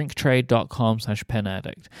go to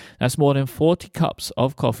drinktrade.com/penaddict. That's more than 40 cups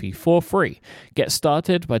of coffee for free. Get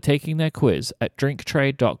started by taking their quiz at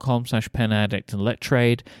drinktrade.com/penaddict and let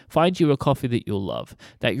Trade find you a coffee that you'll love.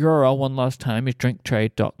 That URL one last time is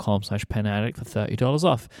drinktrade.com/penaddict for $30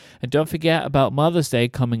 off. And don't forget about Mother's Day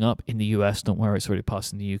coming up in the US. Don't worry, it's already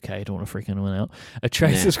passed in the UK. Don't want to freak anyone out. A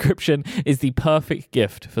Trade subscription is the perfect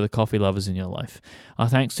gift for the coffee lovers in your life. Our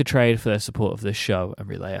thanks to Trade for their support of this show and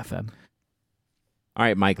Relay FM. All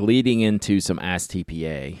right, Mike, leading into some Ask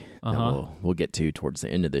TPA that we'll get to towards the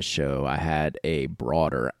end of this show, I had a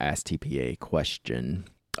broader Ask TPA question.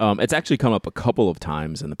 It's actually come up a couple of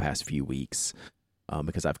times in the past few weeks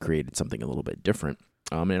because I've created something a little bit different.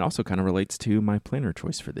 And it also kind of relates to my planner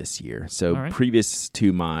choice for this year. So previous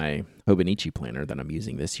to my Hobonichi planner that I'm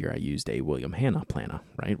using this year, I used a William Hanna planner,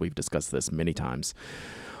 right? We've discussed this many times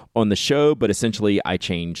on the show, but essentially I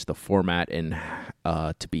changed the format and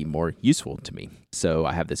to be more useful to me. So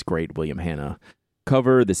I have this great William Hanna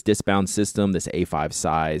cover, this disc-bound system, this A5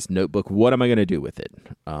 size notebook. What am I going to do with it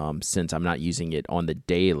since I'm not using it on the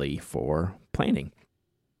daily for planning?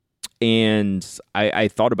 And I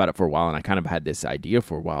thought about it for a while, and I kind of had this idea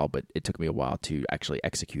for a while, but it took me a while to actually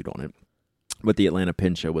execute on it. But the Atlanta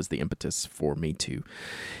Pen Show was the impetus for me to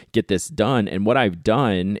get this done. And what I've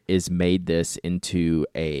done is made this into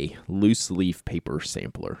a loose leaf paper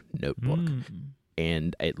sampler notebook.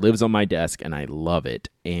 And it lives on my desk, and I love it.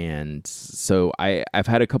 And so I've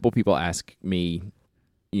had a couple people ask me,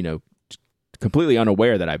 completely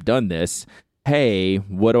unaware that I've done this, hey,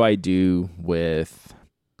 what do I do with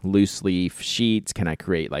loose leaf sheets? Can I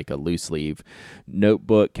create like a loose leaf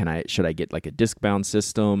notebook? Should I get like a disc bound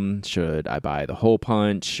system? Should I buy the hole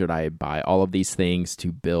punch? Should I buy all of these things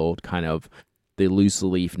to build kind of the loose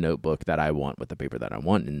leaf notebook that I want with the paper that I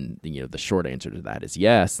want? And the short answer to that is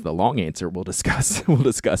yes. The long answer we'll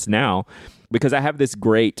discuss now, because I have this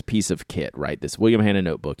great piece of kit, right? This William Hanna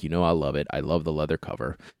notebook. I love it. I love the leather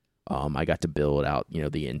cover. I got to build out,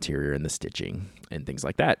 the interior and the stitching and things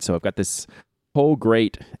like that. So I've got this whole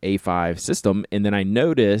great A5 system, and then I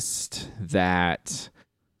noticed that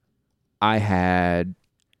I had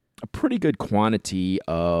a pretty good quantity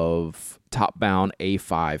of top-bound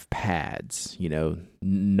A5 pads,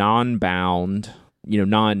 non-bound,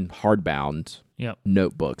 non-hardbound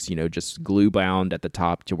notebooks, just glue-bound at the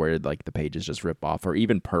top to where like the pages just rip off, or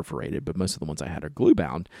even perforated, but most of the ones I had are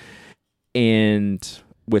glue-bound. And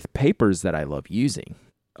with papers that I love using,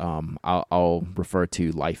 I'll refer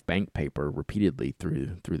to Life Bank paper repeatedly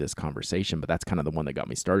through this conversation, but that's kind of the one that got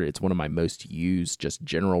me started. It's one of my most used just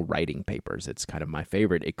general writing papers. It's kind of my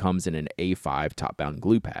favorite. It comes in an A5 top-bound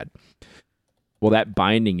glue pad. Well, that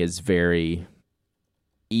binding is very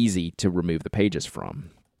easy to remove the pages from.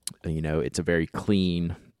 It's a very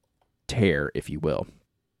clean tear, if you will.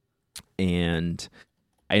 And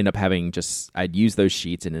I end up having I'd use those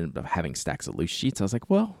sheets and ended up having stacks of loose sheets. I was like,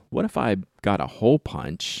 well, what if I got a hole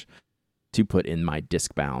punch to put in my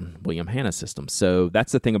disc-bound William Hanna system? So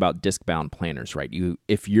that's the thing about disc-bound planners, right?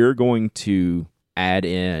 If you're going to add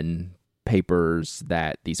in papers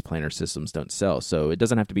that these planner systems don't sell, so it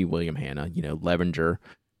doesn't have to be William Hanna. Levenger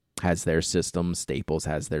has their system. Staples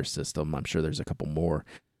has their system. I'm sure there's a couple more.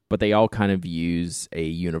 But they all kind of use a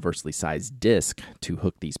universally sized disc to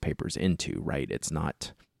hook these papers into, right? It's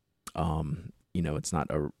not, it's not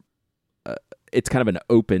it's kind of an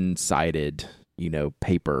open-sided,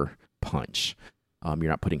 paper punch. You're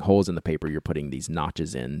not putting holes in the paper. You're putting these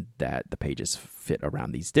notches in that the pages fit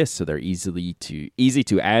around these discs, so they're easy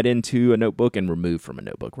to add into a notebook and remove from a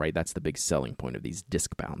notebook, right? That's the big selling point of these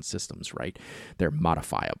disc-bound systems, right? They're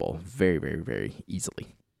modifiable very, very, very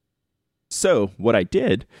easily. So what I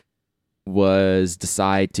did was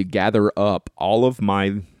decide to gather up all of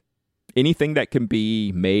anything that can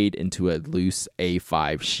be made into a loose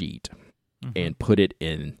A5 sheet and put it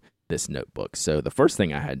in this notebook. So the first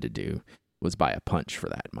thing I had to do was buy a punch for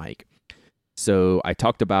that, Mike. So I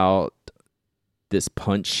talked about this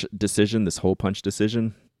punch decision, this hole punch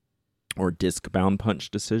decision, or disc-bound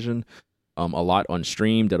punch decision, a lot on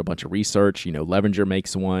Stream, did a bunch of research. Levenger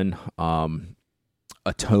makes one.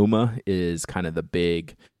 Atoma is kind of the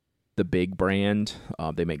big brand.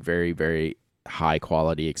 They make very, very high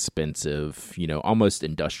quality, expensive, almost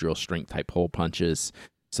industrial strength type hole punches.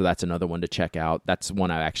 So that's another one to check out. That's one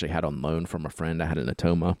I actually had on loan from a friend. I had an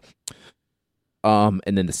Atoma. And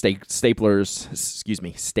then the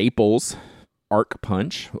Staples Arc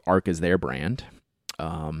Punch. Arc is their brand.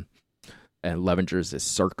 And Levenger's is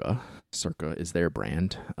Circa. Circa is their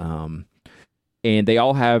brand. And they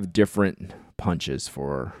all have different punches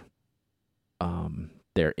for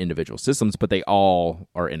their individual systems, but they all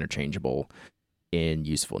are interchangeable in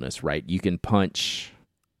usefulness, right? You can punch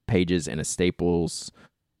pages in a Staples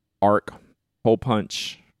Arc hole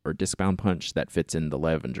punch or disc-bound punch that fits in the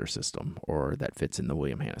Levenger system or that fits in the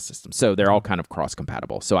William Hanna system. So they're all kind of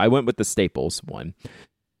cross-compatible. So I went with the Staples one.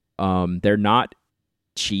 They're not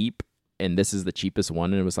cheap, and this is the cheapest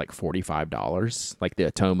one, and it was like $45. Like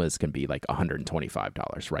the Atomas can be like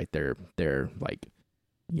 $125, right? They're like,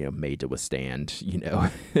 made to withstand,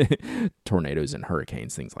 tornadoes and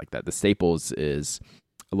hurricanes, things like that. The Staples is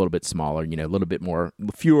a little bit smaller, a little bit more,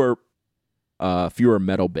 fewer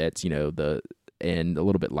metal bits, and a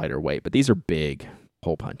little bit lighter weight, but these are big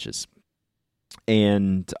hole punches.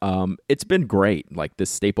 And it's been great. Like this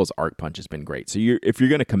Staples Arc Punch has been great. So if you're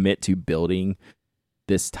going to commit to building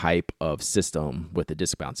this type of system with a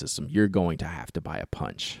disc-bound system, you're going to have to buy a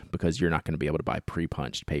punch because you're not going to be able to buy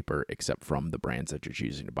pre-punched paper except from the brands that you're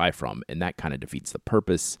choosing to buy from. And that kind of defeats the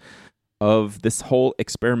purpose of this whole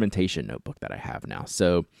experimentation notebook that I have now.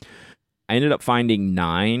 So I ended up finding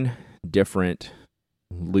 9 different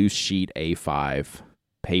loose sheet A5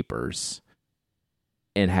 papers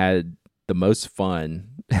and had the most fun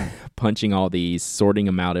punching all these, sorting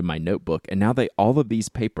them out in my notebook. And now all of these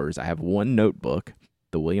papers, I have one notebook,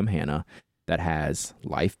 the William Hanna, that has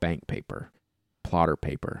Life Bank paper, plotter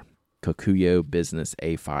paper, Kokuyo Business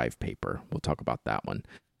A5 paper. We'll talk about that one.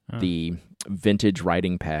 The vintage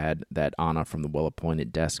writing pad that Anna from the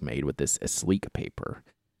Well-Appointed Desk made with this sleek paper.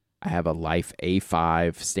 I have a Life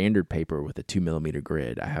A5 standard paper with a 2mm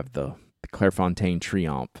grid. I have the Clairefontaine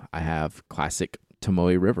Triomphe. I have classic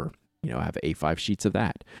Tomoe River. I have A5 sheets of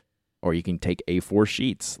that. Or you can take A4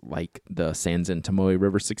 sheets like the Sands and Tomoe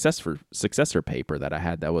River successor paper that I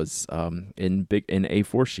had that was in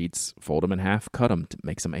A4 sheets. Fold them in half, cut them,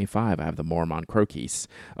 makes them A5. I have the Morimon Croquis.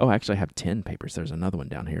 Oh, actually I have 10 papers. There's another one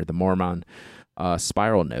down here. The Morimon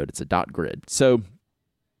Spiral Note. It's a dot grid. So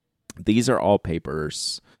these are all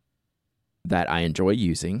papers that I enjoy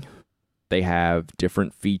using. They have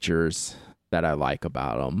different features that I like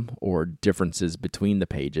about them, or differences between the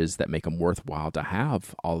pages that make them worthwhile to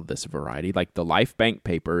have all of this variety. Like the LifeBank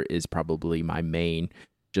paper is probably my main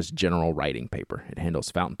just general writing paper. It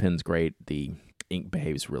handles fountain pens great. The ink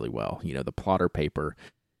behaves really well. You know, the plotter paper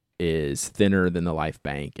is thinner than the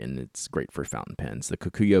LifeBank, and it's great for fountain pens. The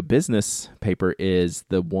Kokuyo Business paper is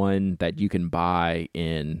the one that you can buy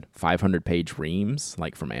in 500-page reams,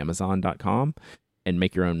 like from Amazon.com, and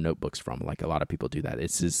make your own notebooks from. Like a lot of people do that.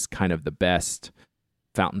 This is kind of the best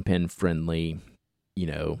fountain pen friendly, you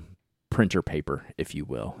know, printer paper, if you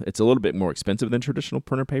will. It's a little bit more expensive than traditional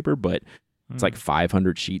printer paper, but it's like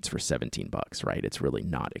 500 sheets for $17, right? It's really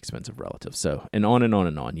not expensive relative. So, and on and on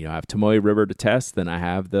and on. You know, I have Tomoe River to test, then I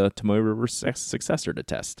have the Tomoe River successor to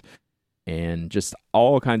test. And just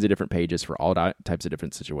all kinds of different pages for all types of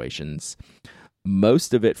different situations.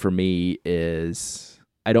 Most of it for me is,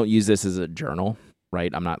 I don't use this as a journal,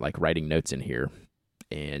 right? I'm not like writing notes in here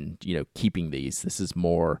and, you know, keeping these. This is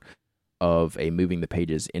more of a moving the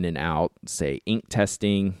pages in and out, say ink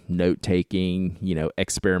testing, note taking, you know,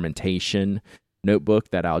 experimentation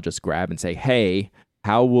notebook that I'll just grab and say, hey,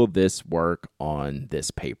 how will this work on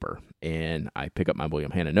this paper? And I pick up my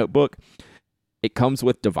William Hanna notebook. It comes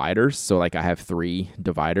with dividers. So like I have 3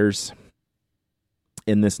 dividers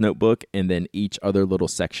in this notebook, and then each other little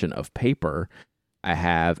section of paper I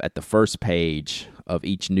have at the first page of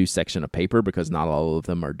each new section of paper, because not all of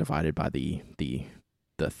them are divided by the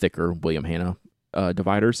thicker William Hanna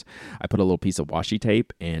dividers. I put a little piece of washi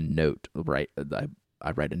tape and note, right?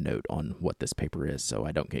 I write a note on what this paper is, so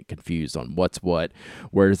I don't get confused on what's what,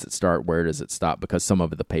 where does it start, where does it stop, because some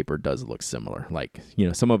of the paper does look similar. Like, you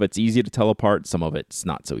know, some of it's easy to tell apart, some of it's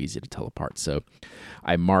not so easy to tell apart. So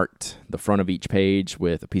I marked the front of each page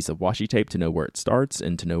with a piece of washi tape to know where it starts,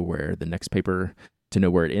 and to know where the next paper, to know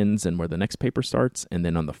where it ends and where the next paper starts. And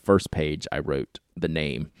then on the first page, I wrote the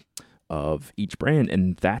name of each brand,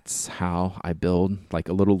 and that's how I build like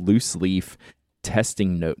a little loose leaf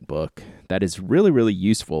testing notebook that is really, really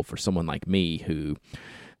useful for someone like me who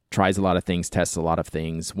tries a lot of things, tests a lot of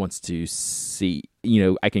things, wants to see, you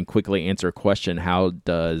know, I can quickly answer a question. How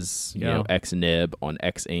does, you know, X nib on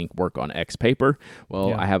X ink work on X paper?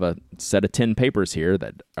 Well, I have a set of 10 papers here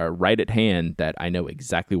that are right at hand that I know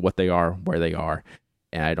exactly what they are, where they are,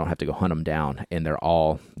 and I don't have to go hunt them down, and they're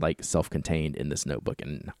all like self-contained in this notebook,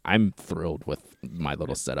 and I'm thrilled with my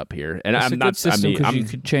little setup here. And it's I'm a not good system because I mean, you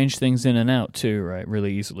could change things in and out too, right?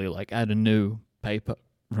 Really easily, like add a new paper,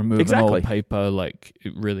 remove an old paper, like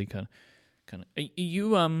it really kind of.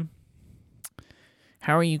 You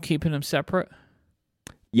how are you keeping them separate?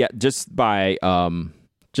 Yeah, just by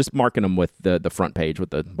just marking them with the front page with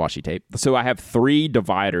the washi tape. So I have 3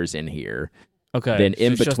 dividers in here. Okay. Then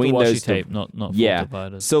in so between it's those just the washi tape, not full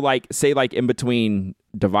dividers. So like say like in between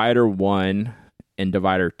divider 1 and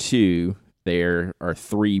divider 2, there are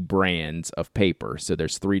 3 brands of paper. So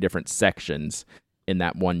there's 3 different sections in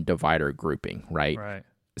that one divider grouping, right? Right.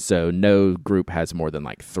 So no group has more than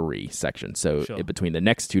like 3 sections. So Sure. in between the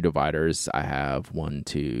next 2 dividers, I have 1,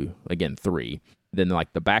 2, again 3. Then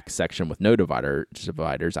like the back section with no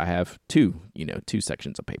dividers, I have 2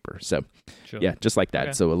 sections of paper. So yeah, just like that.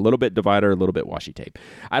 Okay. So a little bit divider, a little bit washi tape.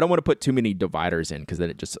 I don't want to put too many dividers in because then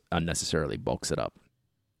it just unnecessarily bulks it up.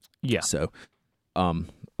 Yeah. So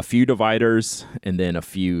a few dividers and then a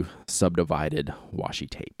few subdivided washi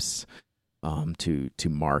tapes to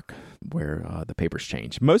mark where the papers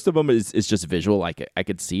change. Most of them is just visual. Like I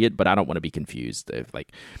could see it, but I don't want to be confused. If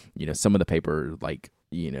like, you know, some of the paper, like,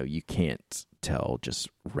 you know, you can't tell just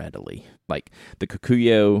readily. Like the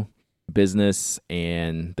Kokuyo Business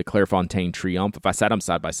and the Clairefontaine Triomphe, if I sat them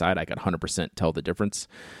side by side, I could 100% tell the difference.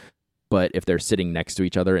 But if they're sitting next to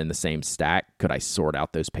each other in the same stack, could I sort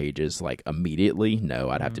out those pages like immediately? No,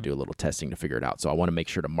 I'd have to do a little testing to figure it out. So I want to make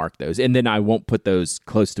sure to mark those. And then I won't put those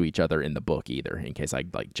close to each other in the book either, in case I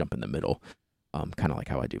like jump in the middle, kind of like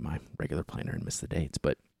how I do my regular planner and miss the dates.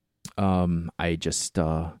 But I just,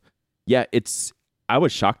 I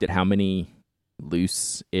was shocked at how many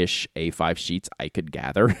loose-ish A5 sheets I could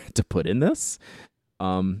gather to put in this.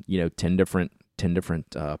 10 different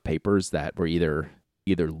papers that were either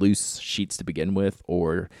loose sheets to begin with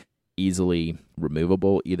or easily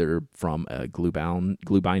removable, either from a glue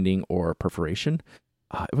binding or perforation.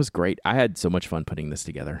 It was great. I had so much fun putting this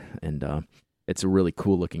together, and it's a really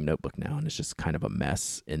cool looking notebook now, and it's just kind of a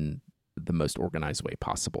mess in the most organized way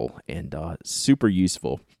possible, and super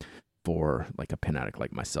useful for like a pen addict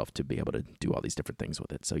like myself to be able to do all these different things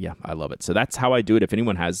with it. So yeah, I love it. So that's how I do it. If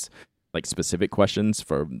anyone has like specific questions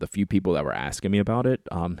for the few people that were asking me about it,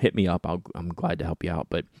 hit me up. I'm glad to help you out.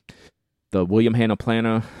 But the William Hanna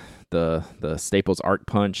Plana, the Staples Arc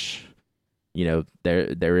Punch, you know,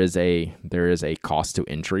 there is a cost to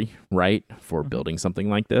entry, right, for building something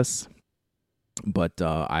like this. But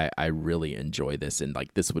I really enjoy this, and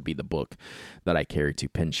like this would be the book that I carry to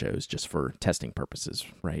pen shows just for testing purposes,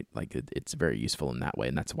 right? Like it's very useful in that way,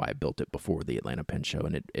 and that's why I built it before the Atlanta Pen Show,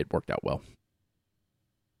 and it worked out well.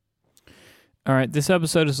 All right, this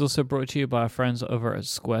episode is also brought to you by our friends over at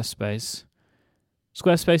Squarespace.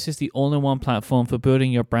 Squarespace is the all-in-one platform for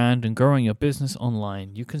building your brand and growing your business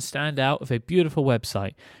online. You can stand out with a beautiful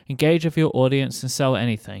website, engage with your audience, and sell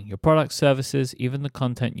anything. Your products, services, even the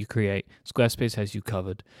content you create, Squarespace has you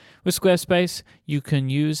covered. With Squarespace, you can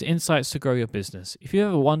use insights to grow your business. If you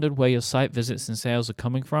ever wondered where your site visits and sales are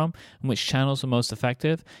coming from and which channels are most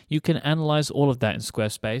effective, you can analyze all of that in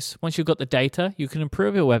Squarespace. Once you've got the data, you can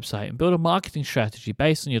improve your website and build a marketing strategy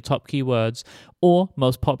based on your top keywords or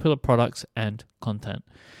most popular products and content.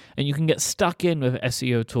 And you can get stuck in with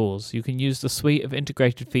SEO tools. You can use the suite of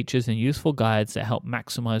integrated features and useful guides that help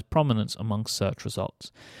maximize prominence among search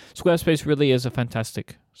results. Squarespace really is a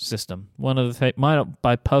fantastic system. One of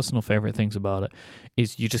my personal favorite things about it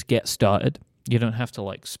is you just get started. You don't have to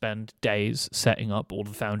like spend days setting up all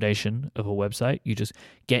the foundation of a website. You just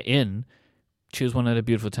get in, choose one of the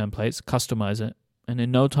beautiful templates, customize it, and in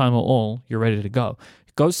no time at all, you're ready to go.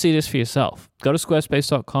 Go see this for yourself. Go to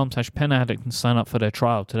squarespace.com/penaddict and sign up for their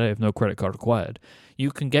trial today with no credit card required.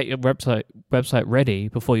 You can get your website ready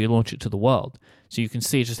before you launch it to the world, so you can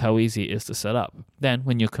see just how easy it is to set up. Then,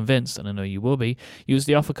 when you're convinced, and I know you will be, use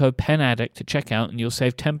the offer code PENADDICT to check out and you'll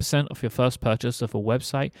save 10% off your first purchase of a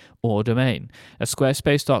website or domain at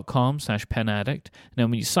squarespace.com/penaddict. And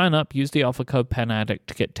then when you sign up, use the offer code PENADDICT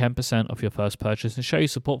to get 10% off your first purchase and show your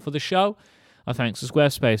support for the show. Our thanks to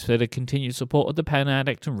Squarespace for the continued support of the Pen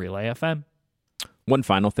Addict and Relay FM. One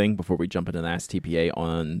final thing before we jump into the Ask TPA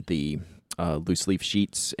on the loose leaf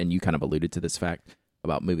sheets, and you kind of alluded to this fact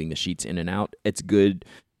about moving the sheets in and out. It's good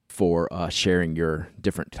for sharing your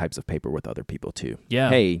different types of paper with other people too. Yeah.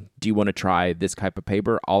 Hey, do you want to try this type of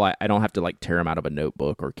paper? I don't have to like tear them out of a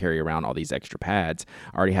notebook or carry around all these extra pads.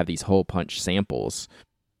 I already have these hole punch samples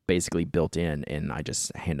basically built in, and I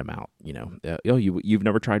just hand them out. You know, you've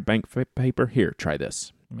never tried bank paper? Here, try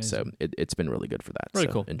this. Amazing. So it's been really good for that. Really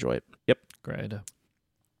so cool. Enjoy it. Yep. Great.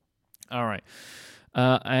 All right.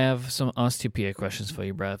 I have some Ask TPA questions for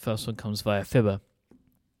you, Brad. First one comes via Fibber.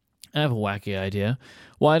 I have a wacky idea.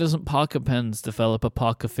 Why doesn't Parker Pens develop a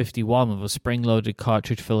Parker 51 with a spring-loaded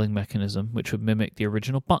cartridge filling mechanism, which would mimic the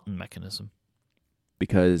original button mechanism?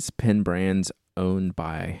 Because pen brands owned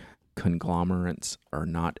by conglomerates are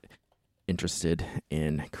not interested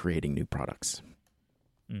in creating new products.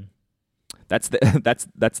 That's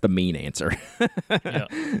the mean answer. Yeah.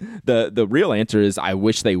 The real answer is I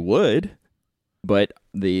wish they would, but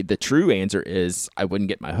the true answer is I wouldn't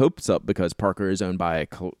get my hopes up because Parker is owned by a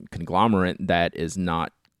conglomerate that is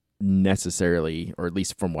not necessarily, or at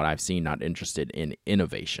least from what I've seen, not interested in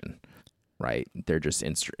innovation. Right? They're just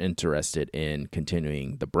interested in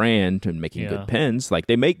continuing the brand and making good pens. Like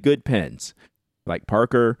they make good pens. Like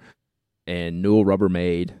Parker and Newell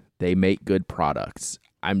Rubbermaid, they make good products.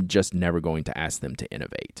 I'm just never going to ask them to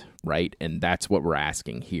innovate, right? And that's what we're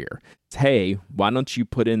asking here. It's, hey, why don't you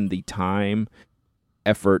put in the time,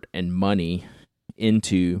 effort, and money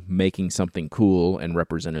into making something cool and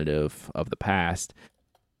representative of the past?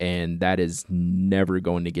 And that is never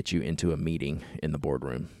going to get you into a meeting in the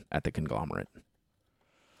boardroom at the conglomerate.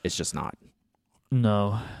 It's just not.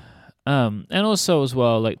 No. And also as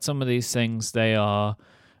well, like some of these things, they are,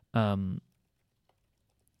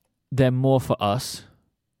 they're more for us.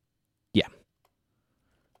 Yeah.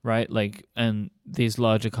 Right? Like, and these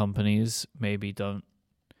larger companies maybe don't,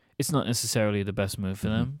 it's not necessarily the best move for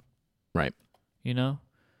them. Right. You know?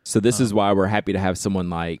 So this is why we're happy to have someone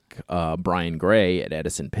like Brian Gray at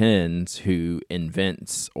Edison Pens who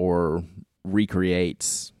invents or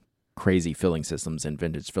recreates crazy filling systems and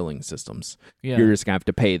vintage filling systems. Yeah. You're just going to have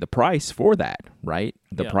to pay the price for that, right?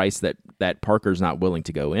 The price that Parker's not willing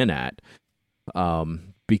to go in at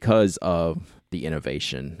because of the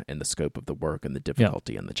innovation and the scope of the work and the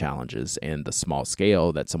difficulty and the challenges and the small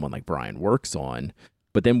scale that someone like Brian works on.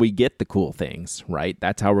 But then we get the cool things, right?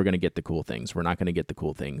 That's how we're going to get the cool things. We're not going to get the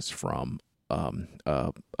cool things from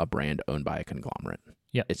a brand owned by a conglomerate.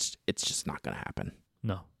 Yeah, it's just not going to happen.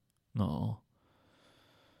 No.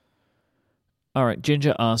 All right,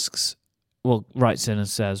 Ginger writes in and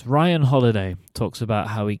says, Ryan Holiday talks about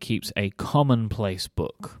how he keeps a commonplace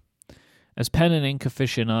book. As pen and ink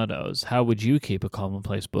aficionados, how would you keep a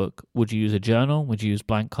commonplace book? Would you use a journal? Would you use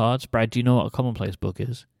blank cards? Brad, do you know what a commonplace book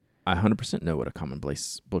is? I 100% know what a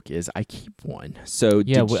commonplace book is. I keep one. So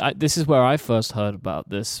yeah, this is where I first heard about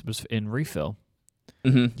this, was in Refill.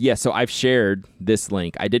 Mm-hmm. Yeah, so I've shared this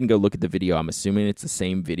link. I didn't go look at the video. I'm assuming it's the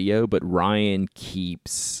same video, but Ryan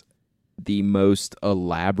keeps the most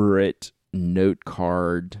elaborate note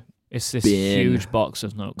card. It's this huge box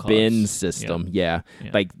of note cards. Bin system, yeah.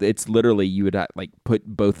 Like, it's literally, you would put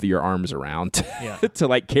both of your arms around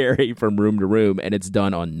to carry from room to room, and it's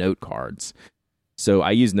done on note cards. So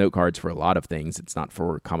I use note cards for a lot of things. It's not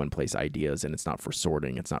for commonplace ideas, and it's not for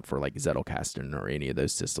sorting. It's not for Zettelkasten or any of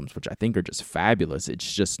those systems, which I think are just fabulous.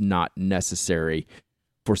 It's just not necessary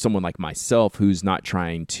for someone like myself who's not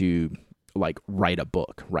trying to write a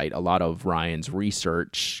book, right? A lot of Ryan's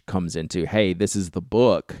research comes into, hey, this is the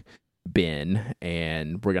book bin,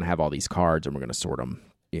 and we're going to have all these cards, and we're going to sort them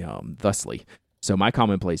thusly. So my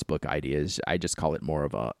commonplace book idea is, I just call it more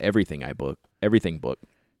of a everything book.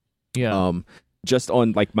 Yeah. Just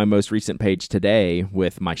on my most recent page today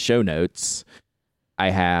with my show notes, I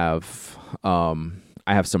have some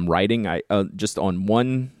writing. I just on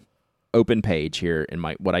one open page here in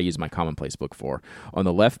what I use my commonplace book for. On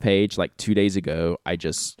the left page, 2 days ago, I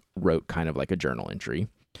just wrote kind of a journal entry.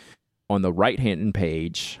 On the right-hand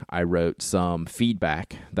page, I wrote some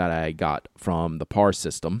feedback that I got from the PAR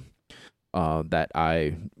system that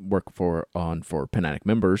I work for Pen Addict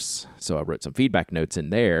members. So I wrote some feedback notes in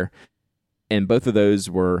there. And both of those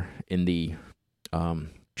were in the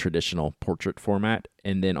traditional portrait format.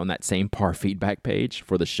 And then on that same PAR feedback page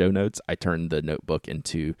for the show notes, I turned the notebook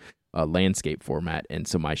into a landscape format. And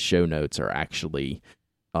so my show notes are actually,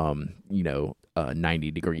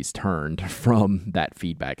 90 degrees turned from that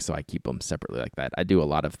feedback. So I keep them separately like that. I do a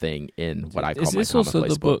lot of thing in what I call my commonplace book. Is this also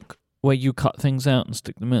the book where you cut things out and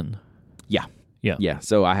stick them in? Yeah. Yeah. Yeah.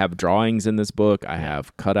 So I have drawings in this book. I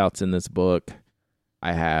have cutouts in this book.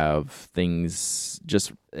 I have things,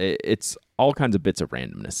 it's all kinds of bits of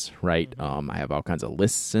randomness, right? I have all kinds of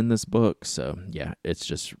lists in this book. So yeah,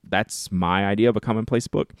 that's my idea of a commonplace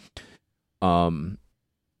book. Ryan's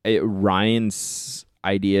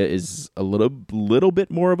idea is a little bit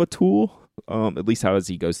more of a tool, at least how as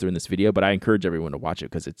he goes through in this video, but I encourage everyone to watch it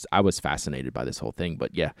because I was fascinated by this whole thing,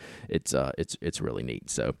 but yeah, it's really neat.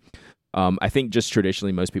 So, I think just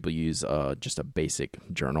traditionally most people use, just a basic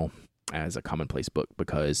journal as a commonplace book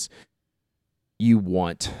because you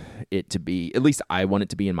want it to be, at least I want it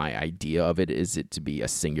to be, in my idea of it, is it to be a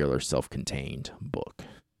singular self-contained book,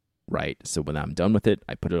 right? So when I'm done with it,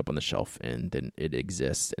 I put it up on the shelf and then it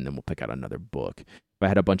exists, and then we'll pick out another book. If I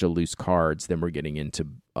had a bunch of loose cards, then we're getting into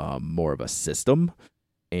more of a system,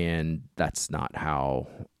 and that's not how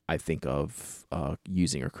I think of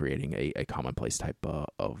using or creating a commonplace type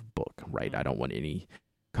of book, right? I don't want any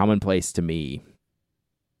commonplace. To me,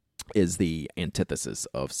 is the antithesis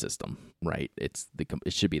of system, right? It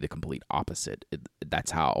should be the complete opposite.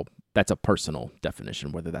 That's a personal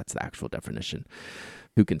definition. Whether that's the actual definition,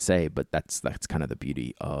 who can say? But that's kind of the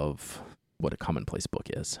beauty of what a commonplace book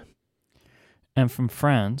is. And from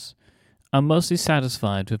Franz, I'm mostly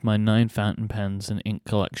satisfied with my 9 fountain pens and ink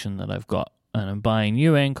collection that I've got, and I'm buying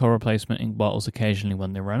new ink or replacement ink bottles occasionally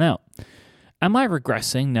when they run out. Am I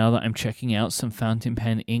regressing now that I'm checking out some fountain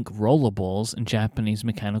pen ink rollerballs and Japanese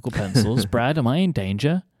mechanical pencils? Brad, am I in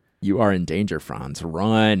danger? You are in danger, Franz.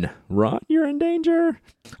 Run. You're in danger.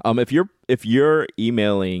 If you're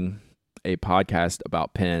emailing a podcast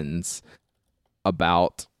about pens,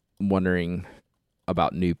 about wondering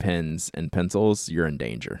about new pens and pencils, you're in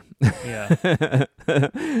danger. Yeah.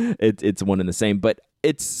 It's one and the same, but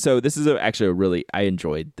this is actually I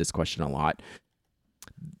enjoyed this question a lot.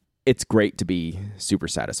 It's great to be super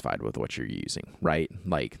satisfied with what you're using, right?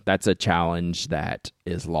 That's a challenge that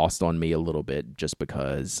is lost on me a little bit just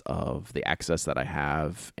because of the access that I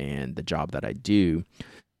have, and the job that I do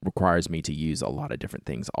requires me to use a lot of different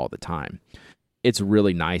things all the time. It's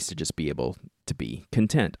really nice to just be able to be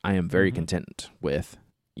content. I am very content with,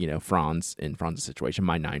 Franz, in Franz's situation,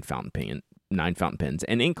 my 9 fountain pens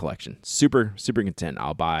and ink collection. Super, super content.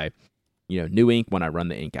 I'll buy, new ink when I run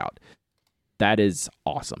the ink out. That is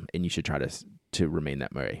awesome, and you should try to remain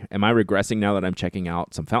that way. Am I regressing now that I'm checking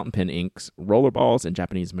out some fountain pen inks, rollerballs, and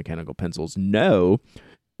Japanese mechanical pencils? No,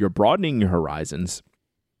 you're broadening your horizons.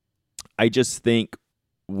 I just think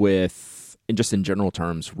in general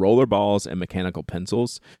terms, rollerballs and mechanical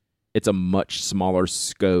pencils, it's a much smaller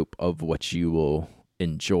scope of what you will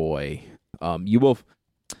enjoy. How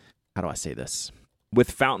do I say this?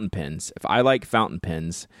 with fountain pens, if I like fountain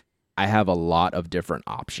pens, I have a lot of different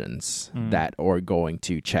options that are going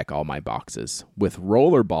to check all my boxes. With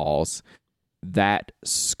roller balls, that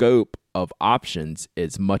scope of options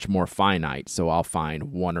is much more finite. So I'll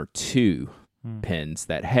find one or two pens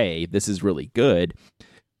that, hey, this is really good.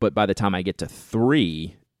 But by the time I get to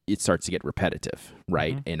 3, it starts to get repetitive,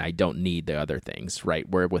 right? And I don't need the other things, right?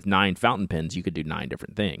 Where with 9 fountain pens, you could do 9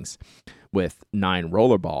 different things. With 9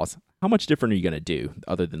 roller balls, how much different are you going to do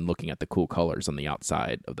other than looking at the cool colors on the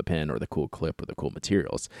outside of the pen or the cool clip or the cool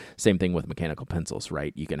materials? Same thing with mechanical pencils,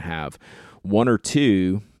 right? You can have 1 or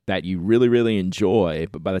 2 that you really, really enjoy,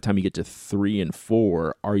 but by the time you get to 3 and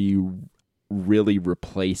 4, are you really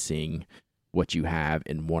replacing what you have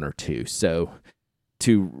in 1 or 2? So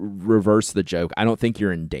to reverse the joke, I don't think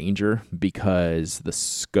you're in danger because the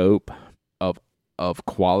scope of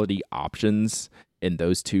quality options in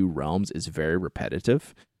those 2 realms is very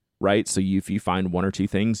repetitive, right? So if you find 1 or 2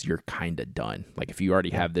 things, you're kind of done. Like if you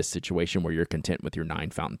already have this situation where you're content with your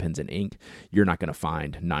 9 fountain pens and ink, you're not going to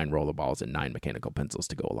find 9 roller balls and 9 mechanical pencils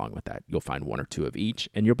to go along with that. You'll find 1 or 2 of each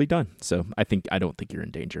and you'll be done. So I don't think you're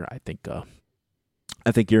in danger. I think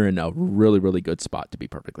you're in a really, really good spot, to be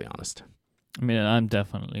perfectly honest. I mean, I'm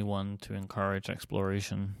definitely one to encourage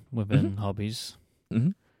exploration within hobbies.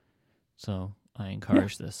 So I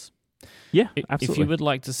encourage this. Yeah, absolutely. If you would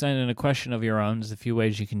like to send in a question of your own, there's a few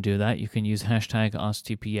ways you can do that. You can use hashtag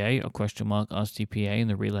AskTPA or !AskTPA in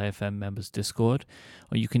the Relay FM members Discord,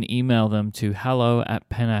 or you can email them to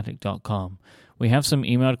hello@penaddict.com. We have some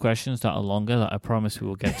emailed questions that are longer that I promise we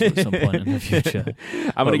will get to at some point in the future.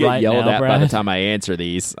 I'm going to get yelled at by the time I answer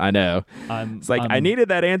these. I know. I needed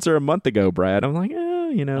that answer a month ago, Brad. I'm like,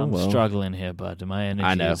 I'm struggling here, bud. My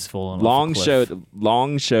energy is falling off a cliff.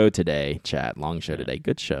 Long show today, chat. Long show today.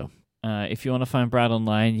 Good show. If you want to find Brad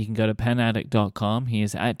online, you can go to penaddict.com. He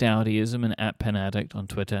is at Dowdyism and at penaddict on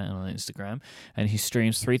Twitter and on Instagram. And he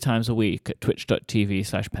streams 3 times a week at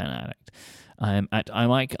twitch.tv/penaddict. I'm at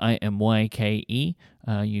iMyke, IMYKE.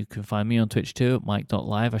 You can find me on Twitch too at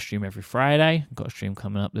mike.live. I stream every Friday. I've got a stream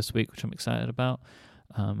coming up this week, which I'm excited about.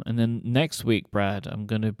 And then next week, Brad, I'm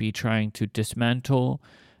going to be trying to dismantle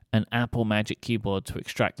an Apple Magic Keyboard to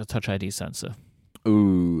extract the Touch ID sensor.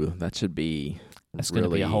 Ooh, that should be... That's really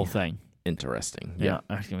going to be a whole thing. Interesting. Yeah,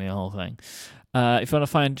 that's going to be a whole thing. If you want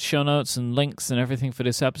to find show notes and links and everything for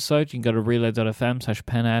this episode, you can go to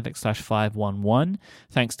relay.fm/penaddict/511.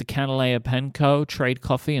 Thanks to Canalea Pen Co., Trade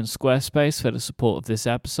Coffee, and Squarespace for the support of this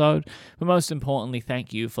episode. But most importantly,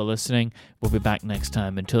 thank you for listening. We'll be back next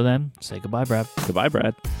time. Until then, say goodbye, Brad. Goodbye,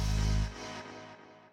 Brad.